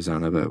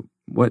Arizona.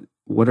 But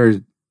what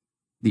are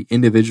the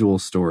individual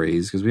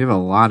stories? Because we have a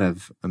lot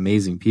of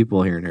amazing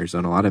people here in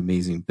Arizona, a lot of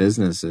amazing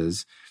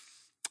businesses.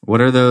 What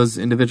are those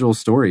individual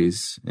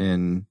stories,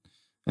 and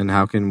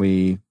how can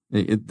we?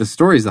 The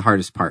story is the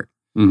hardest part.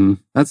 Mm-hmm.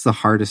 That's the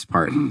hardest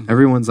part.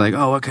 Everyone's like,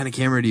 "Oh, what kind of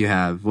camera do you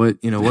have? What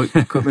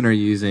equipment are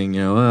you using?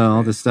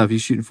 All this stuff. You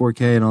shooting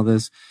 4K and all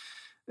this."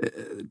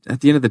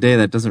 At the end of the day,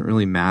 that doesn't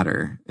really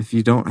matter if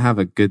you don't have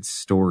a good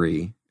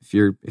story. If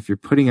you're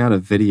putting out a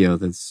video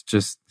that's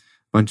just a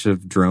bunch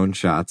of drone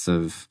shots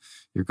of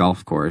your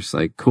golf course,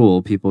 like,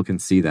 cool, people can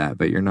see that,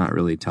 but you're not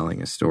really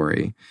telling a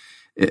story.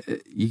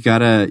 You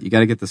gotta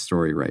get the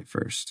story right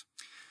first.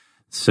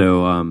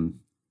 So,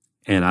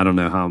 and I don't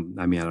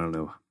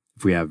know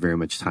if we have very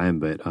much time,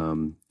 but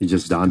it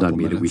just dawned on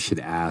me that we should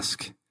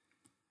ask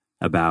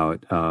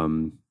about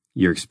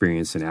your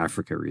experience in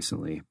Africa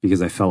recently,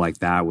 because I felt like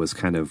that was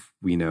kind of,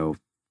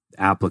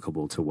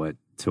 applicable to what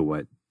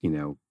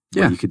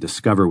you could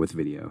discover with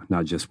video,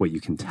 not just what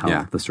you can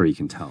tell, the story you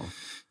can tell.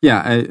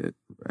 Yeah.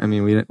 I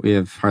mean, we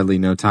have hardly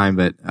no time,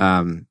 but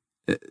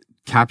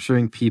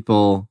capturing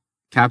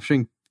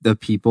the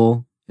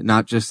people,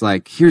 not just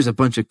like, here's a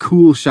bunch of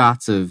cool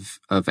shots of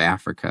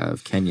Africa,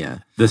 of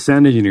Kenya. The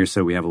sound engineer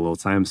said we have a little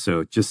time.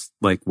 So just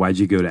like, why'd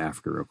you go to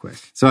Africa real quick?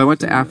 So I went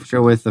to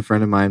Africa with a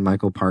friend of mine,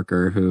 Michael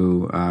Parker,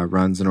 who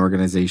runs an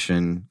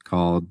organization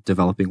called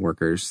Developing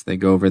Workers. They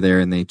go over there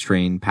and they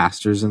train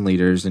pastors and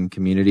leaders in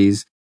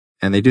communities.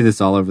 And they do this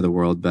all over the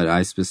world, but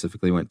I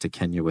specifically went to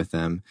Kenya with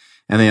them.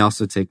 And they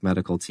also take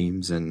medical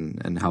teams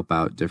and help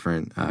out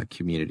different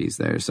communities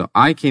there. So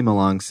I came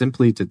along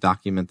simply to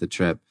document the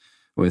trip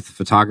with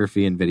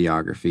photography and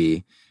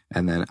videography,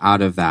 and then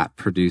out of that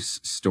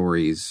produce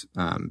stories,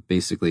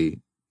 basically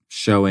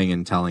showing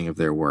and telling of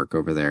their work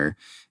over there,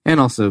 and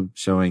also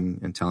showing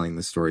and telling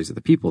the stories of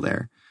the people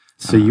there.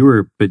 So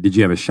but did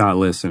you have a shot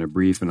list and a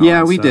brief and all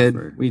that we stuff?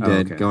 did. We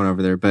did going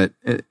over there, but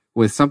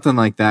with something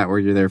like that where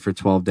you're there for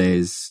 12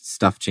 days,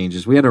 stuff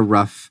changes. We had a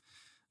rough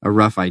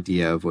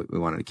idea of what we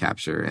wanted to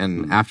capture.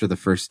 And after the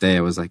first day,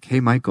 I was like, "Hey,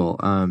 Michael,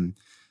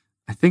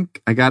 I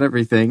think I got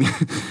everything.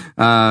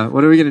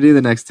 What are we going to do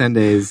the next 10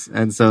 days?"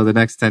 And so the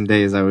next 10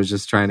 days, I was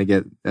just trying to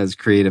get as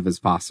creative as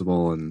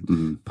possible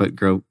and put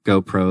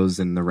GoPros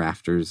in the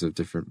rafters of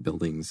different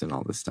buildings and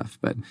all this stuff.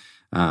 But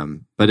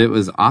it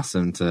was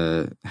awesome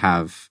to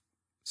have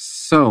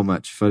so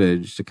much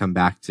footage to come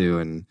back to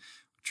and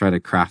try to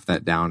craft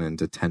that down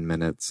into 10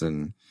 minutes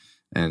and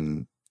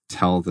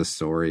tell the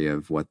story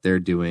of what they're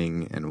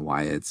doing and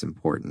why it's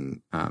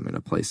important in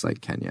a place like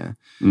Kenya.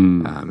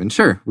 And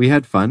sure, we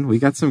had fun. We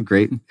got some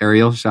great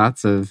aerial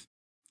shots of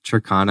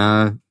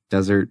Turkana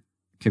desert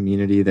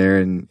community there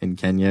in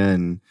Kenya,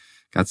 and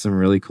got some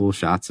really cool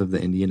shots of the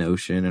Indian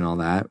Ocean and all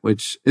that,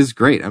 which is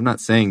great. I'm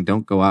not saying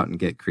don't go out and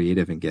get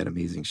creative and get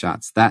amazing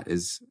shots. That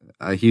is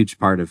a huge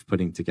part of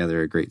putting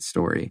together a great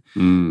story.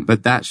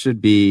 But that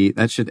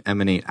should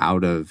emanate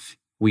out of,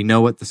 we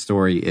know what the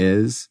story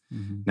is.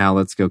 Now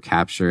let's go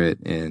capture it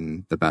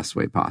in the best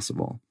way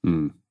possible.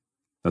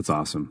 That's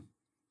awesome.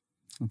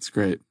 That's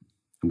great.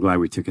 I'm glad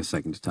we took a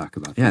second to talk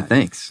about that. Yeah,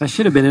 thanks. That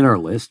should have been in our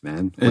list,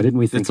 man. Why didn't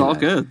we think it's all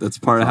that? good. That's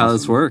part of how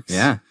this works.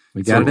 Yeah.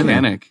 We got it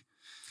organic.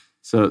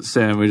 So,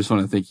 Sam, we just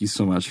want to thank you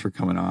so much for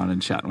coming on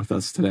and chatting with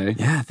us today.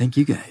 Yeah, thank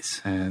you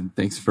guys. And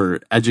thanks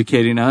for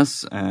educating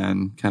us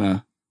and kind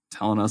of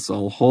telling us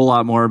a whole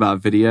lot more about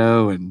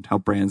video and how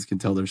brands can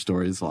tell their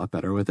stories a lot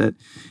better with it.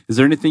 Is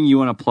there anything you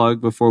want to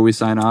plug before we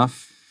sign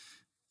off?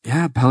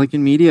 Yeah,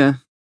 Pelican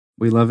Media.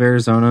 We love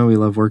Arizona. We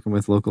love working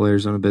with local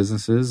Arizona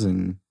businesses,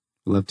 and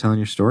we love telling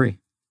your story.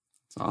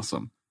 It's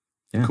awesome.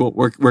 Yeah. Cool.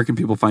 Where can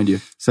people find you?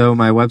 So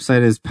my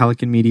website is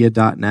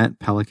pelicanmedia.net,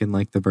 pelican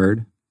like the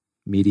bird,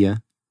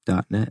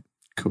 media.net.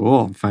 Cool.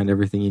 You can find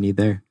everything you need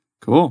there.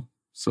 Cool.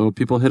 So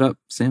people hit up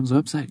Sam's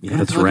website. Yeah,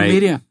 that's right.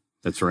 Media.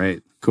 That's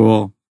right.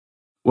 Cool.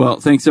 Well,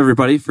 thanks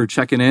everybody for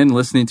checking in,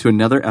 listening to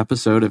another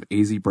episode of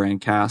AZ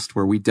Brandcast,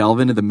 where we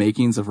delve into the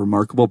makings of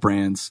remarkable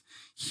brands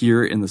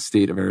here in the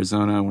state of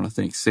Arizona. I want to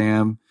thank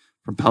Sam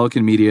from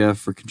Pelican Media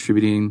for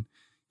contributing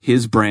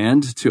his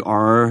brand to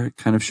our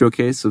kind of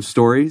showcase of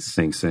stories.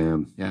 Thanks,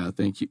 Sam. Yeah,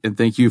 thank you. And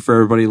thank you for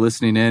everybody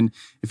listening in.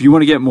 If you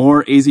want to get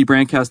more AZ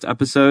Brandcast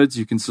episodes,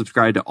 you can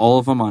subscribe to all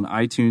of them on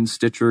iTunes,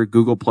 Stitcher,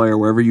 Google Play, or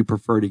wherever you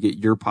prefer to get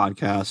your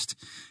podcast.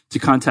 To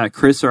contact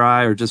Chris or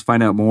I, or just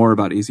find out more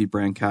about AZ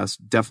Brandcast,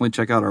 definitely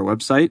check out our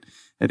website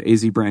at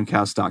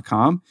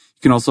azbrandcast.com.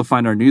 You can also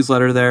find our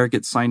newsletter there,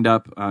 get signed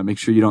up, make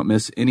sure you don't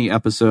miss any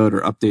episode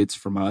or updates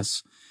from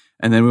us.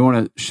 And then we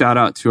want to shout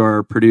out to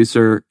our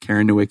producer,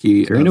 Karen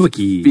Nowicki of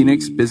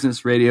Phoenix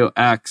Business Radio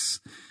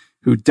X,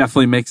 who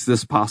definitely makes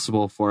this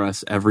possible for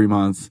us every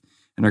month,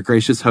 and our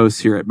gracious hosts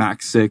here at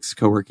Max 6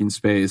 Co-working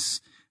Space,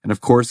 and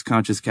of course,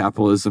 Conscious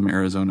Capitalism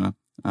Arizona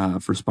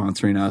for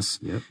sponsoring us.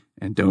 Yep.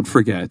 And don't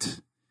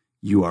forget,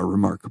 you are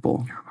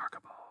remarkable.